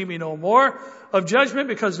 and you see me no more. Of judgment,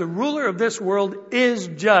 because the ruler of this world is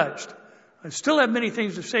judged. I still have many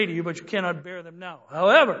things to say to you, but you cannot bear them now.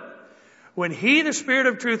 However, when He, the Spirit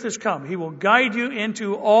of truth, has come, He will guide you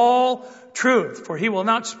into all truth. For He will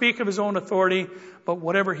not speak of His own authority, but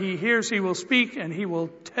whatever He hears, He will speak, and He will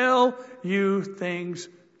tell you things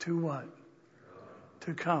to what?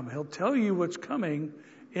 To come. He'll tell you what's coming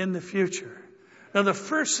in the future. Now, the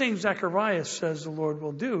first thing Zechariah says the Lord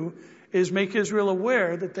will do is make Israel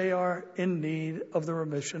aware that they are in need of the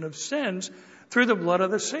remission of sins through the blood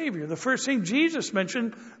of the Savior. The first thing Jesus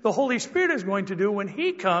mentioned the Holy Spirit is going to do when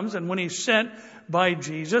He comes and when He's sent by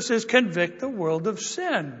Jesus is convict the world of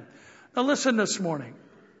sin. Now listen this morning.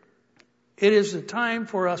 It is the time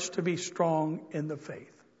for us to be strong in the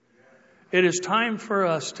faith. It is time for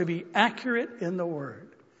us to be accurate in the Word.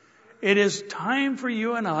 It is time for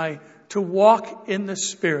you and I to walk in the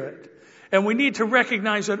Spirit. And we need to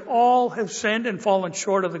recognize that all have sinned and fallen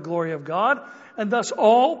short of the glory of God, and thus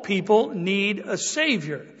all people need a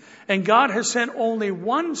Savior. And God has sent only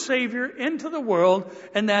one Savior into the world,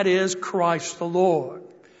 and that is Christ the Lord.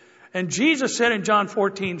 And Jesus said in John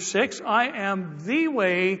 14:6, "I am the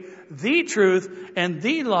way, the truth, and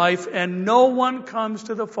the life, and no one comes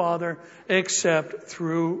to the Father except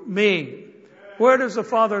through me." Where does the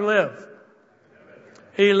Father live?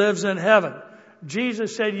 He lives in heaven.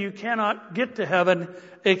 Jesus said you cannot get to heaven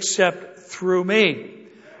except through me.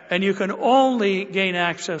 And you can only gain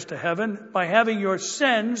access to heaven by having your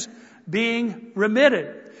sins being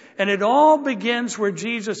remitted. And it all begins where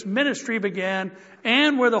Jesus' ministry began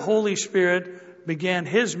and where the Holy Spirit began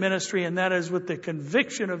His ministry, and that is with the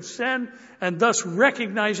conviction of sin and thus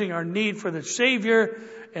recognizing our need for the Savior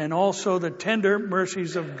and also the tender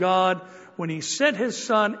mercies of God when He sent His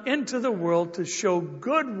Son into the world to show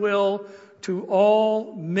goodwill to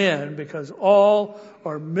all men, because all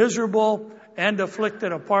are miserable and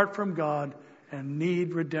afflicted apart from God and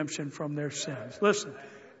need redemption from their sins. Listen,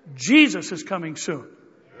 Jesus is coming soon.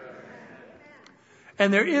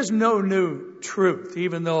 And there is no new truth,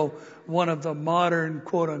 even though one of the modern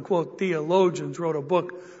quote-unquote theologians wrote a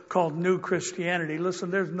book called New Christianity. Listen,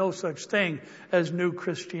 there's no such thing as New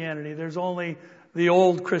Christianity. There's only the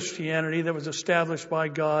old Christianity that was established by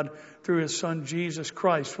God through His Son Jesus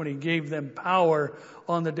Christ when He gave them power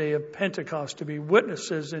on the day of Pentecost to be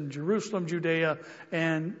witnesses in Jerusalem, Judea,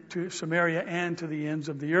 and to Samaria, and to the ends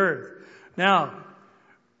of the earth. Now,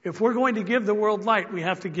 if we're going to give the world light, we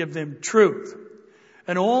have to give them truth.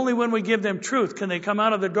 And only when we give them truth can they come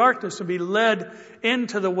out of the darkness and be led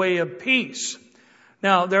into the way of peace.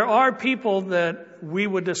 Now, there are people that we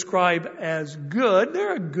would describe as good.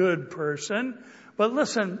 They're a good person. But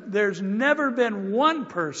listen, there's never been one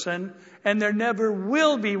person, and there never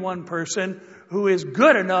will be one person who is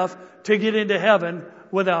good enough to get into heaven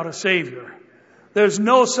without a Savior. There's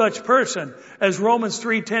no such person. As Romans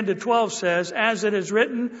 3:10-12 says, as it is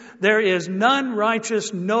written, there is none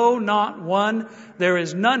righteous, no, not one. There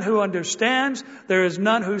is none who understands. There is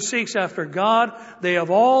none who seeks after God. They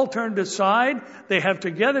have all turned aside. They have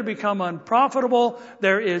together become unprofitable.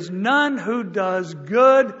 There is none who does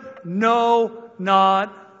good, no,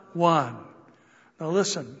 not one. Now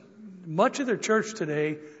listen, much of the church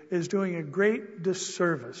today is doing a great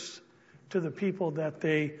disservice to the people that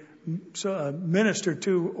they minister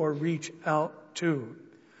to or reach out to.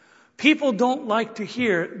 People don't like to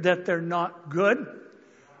hear that they're not good,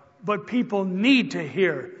 but people need to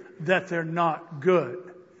hear that they're not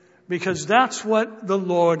good. Because that's what the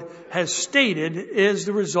Lord has stated is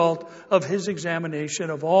the result of His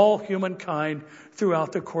examination of all humankind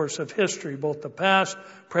throughout the course of history, both the past,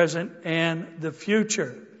 present, and the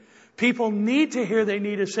future. People need to hear they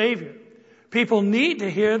need a Savior. People need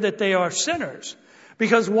to hear that they are sinners.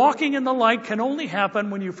 Because walking in the light can only happen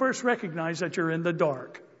when you first recognize that you're in the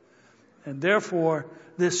dark. And therefore,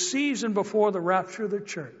 this season before the rapture of the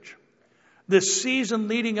church, this season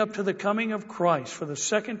leading up to the coming of Christ for the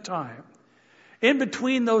second time, in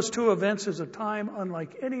between those two events is a time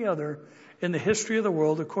unlike any other in the history of the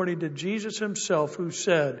world, according to Jesus Himself, who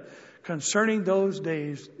said concerning those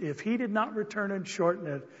days, if He did not return and shorten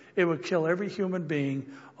it, it would kill every human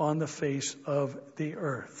being on the face of the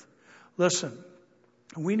earth. Listen.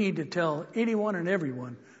 We need to tell anyone and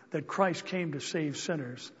everyone that Christ came to save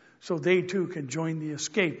sinners so they too can join the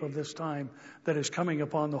escape of this time that is coming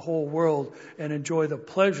upon the whole world and enjoy the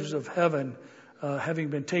pleasures of heaven, having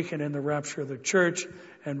been taken in the rapture of the church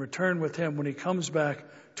and return with Him when He comes back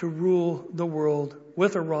to rule the world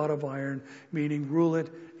with a rod of iron, meaning rule it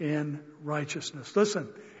in righteousness. Listen,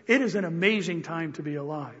 it is an amazing time to be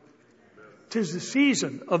alive. 'Tis the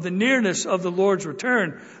season of the nearness of the Lord's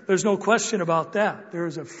return. There's no question about that. There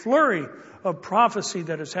is a flurry of prophecy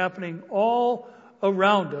that is happening all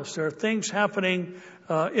around us. There are things happening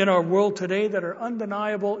in our world today that are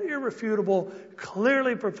undeniable, irrefutable,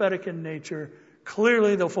 clearly prophetic in nature,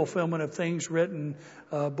 clearly the fulfillment of things written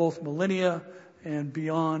both millennia and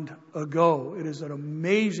beyond ago. It is an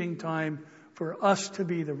amazing time for us to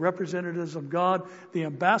be the representatives of God, the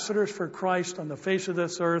ambassadors for Christ on the face of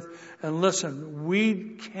this earth. And listen,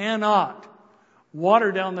 we cannot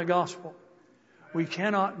water down the gospel. We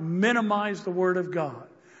cannot minimize the Word of God.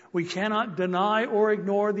 We cannot deny or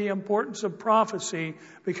ignore the importance of prophecy,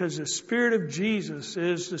 because the Spirit of Jesus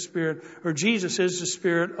is the Spirit, or Jesus is the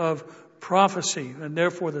Spirit of prophecy. And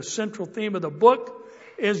therefore the central theme of the book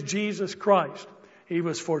is Jesus Christ. He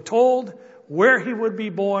was foretold where He would be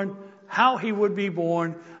born, how He would be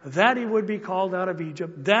born, that He would be called out of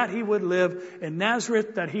Egypt, that He would live in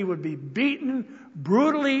Nazareth, that He would be beaten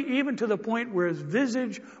brutally, even to the point where His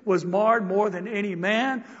visage was marred more than any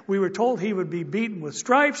man. We were told He would be beaten with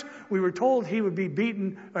stripes. We were told He would be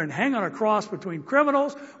beaten and hang on a cross between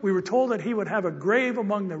criminals. We were told that He would have a grave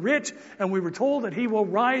among the rich. And we were told that He will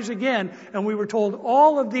rise again. And we were told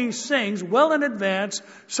all of these things well in advance,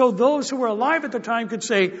 so those who were alive at the time could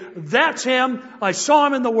say, that's Him. I saw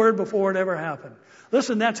Him in the Word before it ever happened.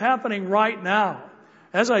 Listen, that's happening right now.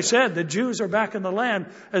 As I said, the Jews are back in the land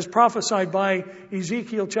as prophesied by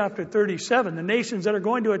Ezekiel chapter 37. The nations that are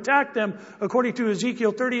going to attack them, according to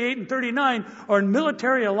Ezekiel 38 and 39, are in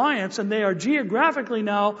military alliance, and they are geographically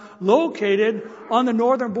now located on the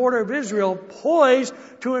northern border of Israel, poised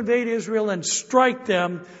to invade Israel and strike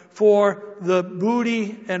them for the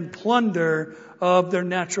booty and plunder of their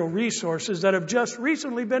natural resources that have just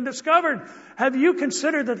recently been discovered. Have you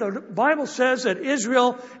considered that the Bible says that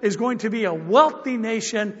Israel is going to be a wealthy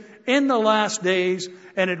nation in the last days?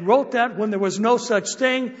 And it wrote that when there was no such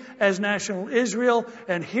thing as national Israel.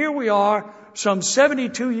 And here we are, some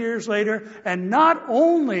 72 years later, and not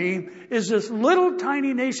only is this little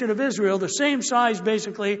tiny nation of Israel the same size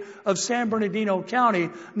basically of San Bernardino County,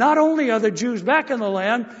 not only are the Jews back in the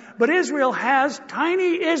land, but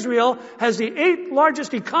tiny Israel has the 8th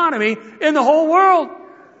largest economy in the whole world.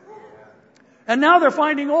 And now they're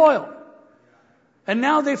finding oil. And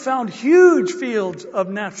now they found huge fields of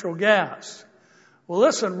natural gas. Well,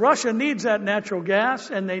 listen, Russia needs that natural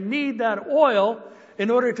gas, and they need that oil in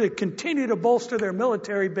order to continue to bolster their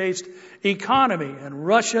military-based economy. And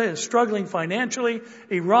Russia is struggling financially.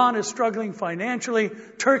 Iran is struggling financially.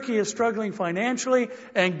 Turkey is struggling financially.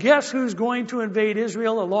 And guess who's going to invade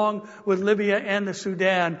Israel along with Libya and the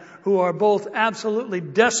Sudan, who are both absolutely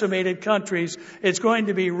decimated countries? It's going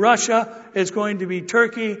to be Russia. It's going to be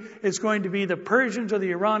Turkey. It's going to be the Persians or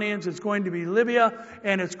the Iranians. It's going to be Libya.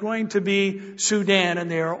 And it's going to be Sudan. And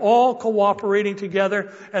they are all cooperating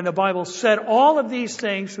together. And the Bible said all of these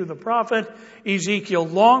things through the prophet Ezekiel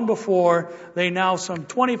long before they now, some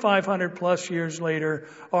 2,500 plus years later,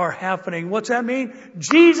 are happening. What's that mean?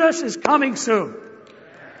 Jesus is coming soon.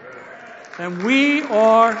 And we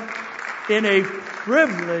are in a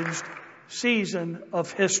privileged season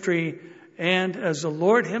of history. And as the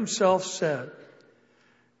Lord himself said,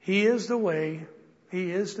 he is the way,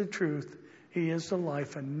 he is the truth, he is the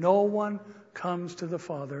life, and no one comes to the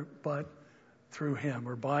Father but through him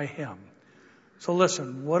or by him. So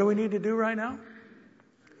listen, what do we need to do right now?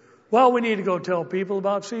 Well, we need to go tell people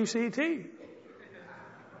about CCT.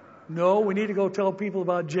 No, we need to go tell people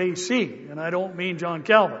about JC, and I don't mean John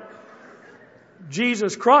Calvin.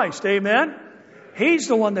 Jesus Christ, amen? He's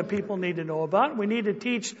the one that people need to know about. We need to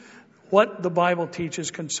teach what the Bible teaches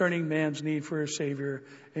concerning man's need for a Savior,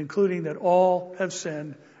 including that all have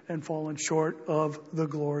sinned and fallen short of the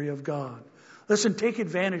glory of God. Listen, take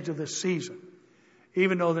advantage of this season.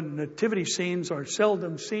 Even though the nativity scenes are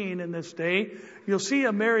seldom seen in this day, you'll see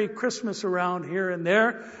a Merry Christmas around here and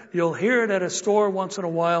there. You'll hear it at a store once in a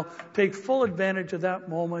while. Take full advantage of that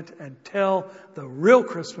moment and tell the real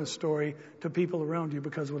Christmas story to people around you,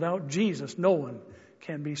 because without Jesus, no one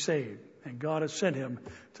can be saved. And God has sent him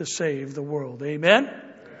to save the world. Amen?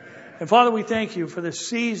 And Father, we thank you for the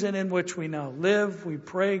season in which we now live. We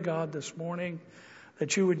pray, God, this morning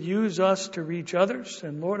that you would use us to reach others.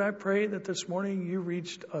 And Lord, I pray that this morning you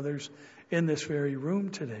reached others in this very room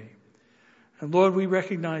today. And Lord, we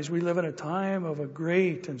recognize we live in a time of a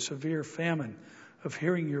great and severe famine of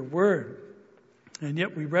hearing your word. And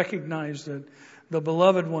yet we recognize that the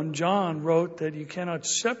beloved one, John, wrote that you cannot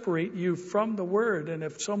separate you from the word. And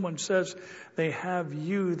if someone says they have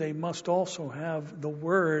you, they must also have the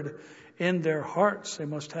word in their hearts. They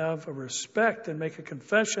must have a respect and make a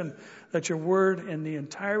confession that your word and the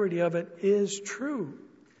entirety of it is true.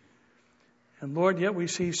 And Lord, yet we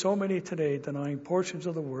see so many today denying portions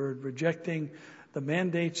of the word, rejecting the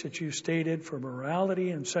mandates that you stated for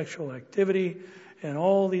morality and sexual activity and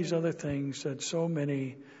all these other things that so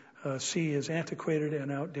many see as antiquated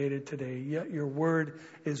and outdated today. Yet your word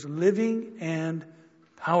is living and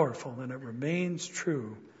powerful, and it remains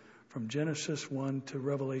true from Genesis 1 to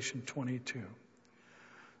Revelation 22.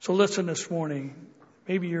 So listen this morning.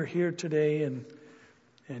 Maybe you're here today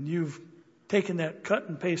and you've taken that cut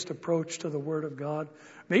and paste approach to the Word of God.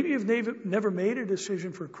 Maybe you've never made a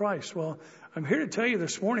decision for Christ. Well, I'm here to tell you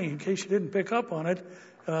this morning, in case you didn't pick up on it,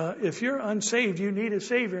 if you're unsaved, you need a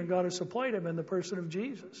Savior, and God has supplied him in the person of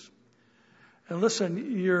Jesus. And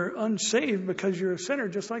listen, you're unsaved because you're a sinner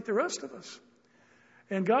just like the rest of us.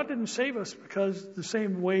 And God didn't save us because the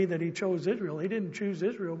same way that he chose Israel. He didn't choose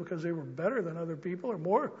Israel because they were better than other people or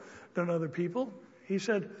more than other people. He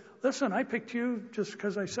said, listen, I picked you just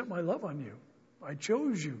because I set my love on you. I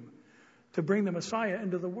chose you to bring the Messiah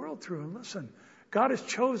into the world through. And listen, God has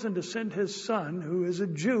chosen to send his son, who is a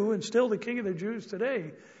Jew and still the King of the Jews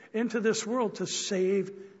today, into this world to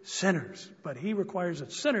save sinners. But he requires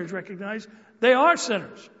that sinners recognize they are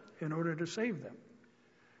sinners in order to save them.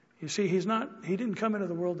 You see, he didn't come into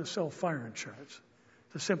the world to sell fire insurance,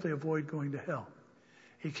 to simply avoid going to hell.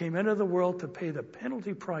 He came into the world to pay the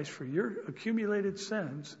penalty price for your accumulated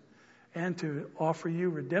sins and to offer you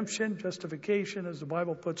redemption, justification, as the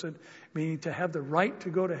Bible puts it, meaning to have the right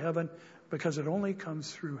to go to heaven, because it only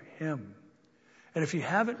comes through him. And if you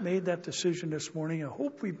haven't made that decision this morning, I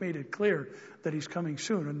hope we've made it clear that he's coming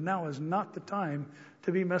soon. And now is not the time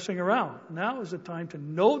to be messing around. Now is the time to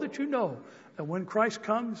know that you know that when Christ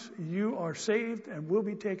comes, you are saved and will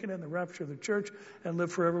be taken in the rapture of the church and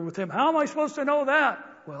live forever with him. How am I supposed to know that?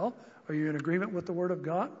 Well, are you in agreement with the Word of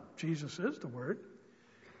God? Jesus is the Word.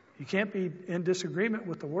 You can't be in disagreement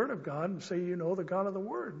with the Word of God and say you know the God of the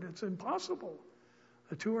Word. It's impossible.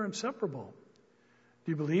 The two are inseparable.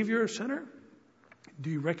 Do you believe you're a sinner? Do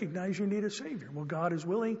you recognize you need a Savior? Well, God is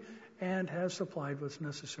willing and has supplied what's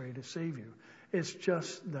necessary to save you. It's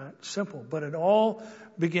just that simple. But it all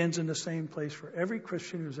begins in the same place for every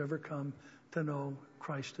Christian who's ever come to know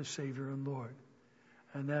Christ as Savior and Lord.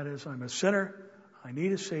 And that is, I'm a sinner. I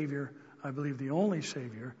need a Savior. I believe the only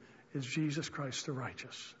Savior is Jesus Christ the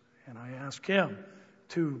righteous. And I ask him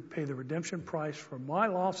to pay the redemption price for my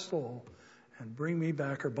lost soul and bring me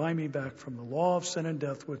back or buy me back from the law of sin and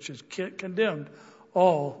death, which is condemned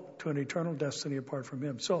all to an eternal destiny apart from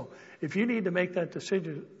him. So if you need to make that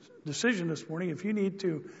decision this morning, if you need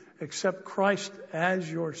to accept Christ as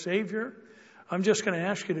your Savior, I'm just going to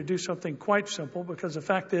ask you to do something quite simple, because the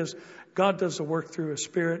fact is, God does the work through His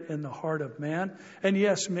Spirit in the heart of man. And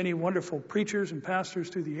yes, many wonderful preachers and pastors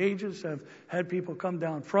through the ages have had people come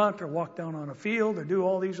down front or walk down on a field or do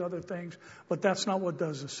all these other things. But that's not what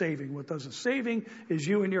does the saving. What does the saving is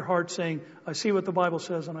you in your heart saying, I see what the Bible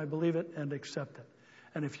says and I believe it and accept it.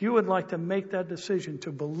 And if you would like to make that decision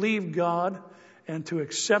to believe God and to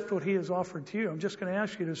accept what He has offered to you, I'm just going to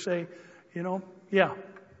ask you to say, yeah,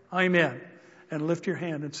 I'm in. And lift your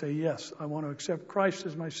hand and say, yes, I want to accept Christ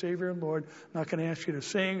as my Savior and Lord. I'm not going to ask you to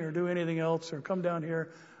sing or do anything else or come down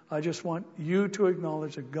here. I just want you to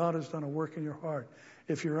acknowledge that God has done a work in your heart.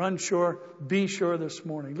 If you're unsure, be sure this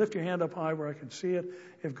morning. Lift your hand up high where I can see it.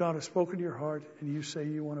 If God has spoken to your heart and you say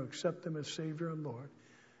you want to accept Him as Savior and Lord.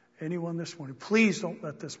 Anyone this morning, please don't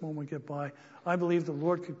let this moment get by. I believe the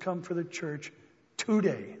Lord could come for the church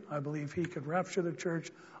today. I believe He could rapture the church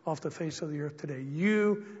off the face of the earth today.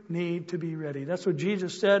 You need to be ready. That's what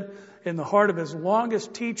Jesus said in the heart of His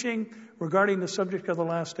longest teaching regarding the subject of the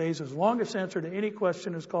last days. His longest answer to any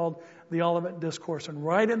question is called the Olivet Discourse. And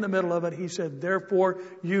right in the middle of it, He said, therefore,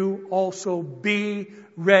 you also be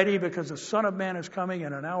ready, because the Son of Man is coming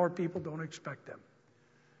in an hour people don't expect Him.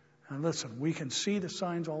 And listen, we can see the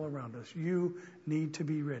signs all around us. You need to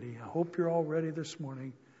be ready. I hope you're all ready this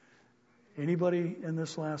morning. Anybody in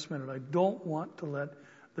this last minute, I don't want to let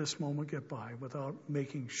this moment get by without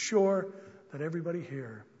making sure that everybody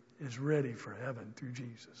here is ready for heaven through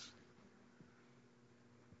Jesus.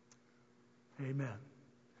 Amen.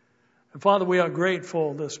 And Father, we are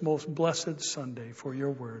grateful this most blessed Sunday for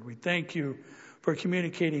your word. We thank you for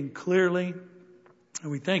communicating clearly. And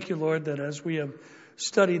we thank you, Lord, that as we have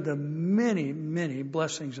studied the many, many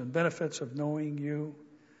blessings and benefits of knowing you,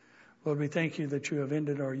 Lord, we thank you that you have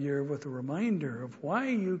ended our year with a reminder of why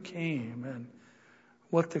you came and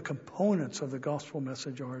what the components of the gospel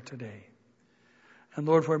message are today. And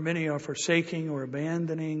Lord, where many are forsaking or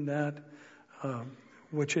abandoning that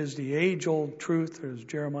which is the age-old truth, as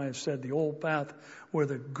Jeremiah said, the old path where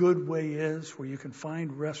the good way is, where you can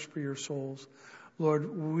find rest for your souls.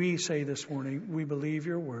 Lord, we say this morning, we believe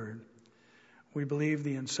your word. We believe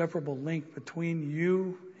the inseparable link between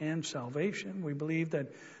you and salvation. We believe that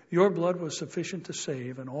your blood was sufficient to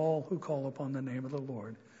save, and all who call upon the name of the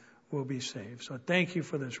Lord will be saved. So thank you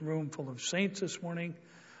for this room full of saints this morning.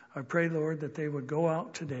 I pray, Lord, that they would go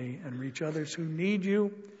out today and reach others who need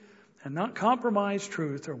you and not compromise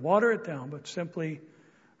truth or water it down, but simply,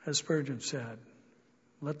 as Spurgeon said,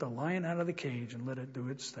 let the lion out of the cage and let it do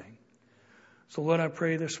its thing. So Lord, I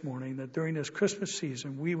pray this morning that during this Christmas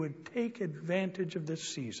season, we would take advantage of this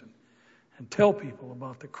season and tell people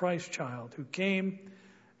about the Christ child who came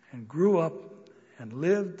and grew up and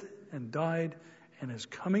lived and died and is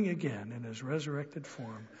coming again in His resurrected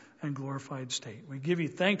form and glorified state. We give you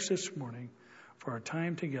thanks this morning for our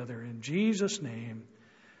time together in Jesus' name.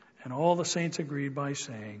 And all the saints agreed by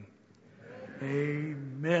saying,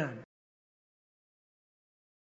 Amen.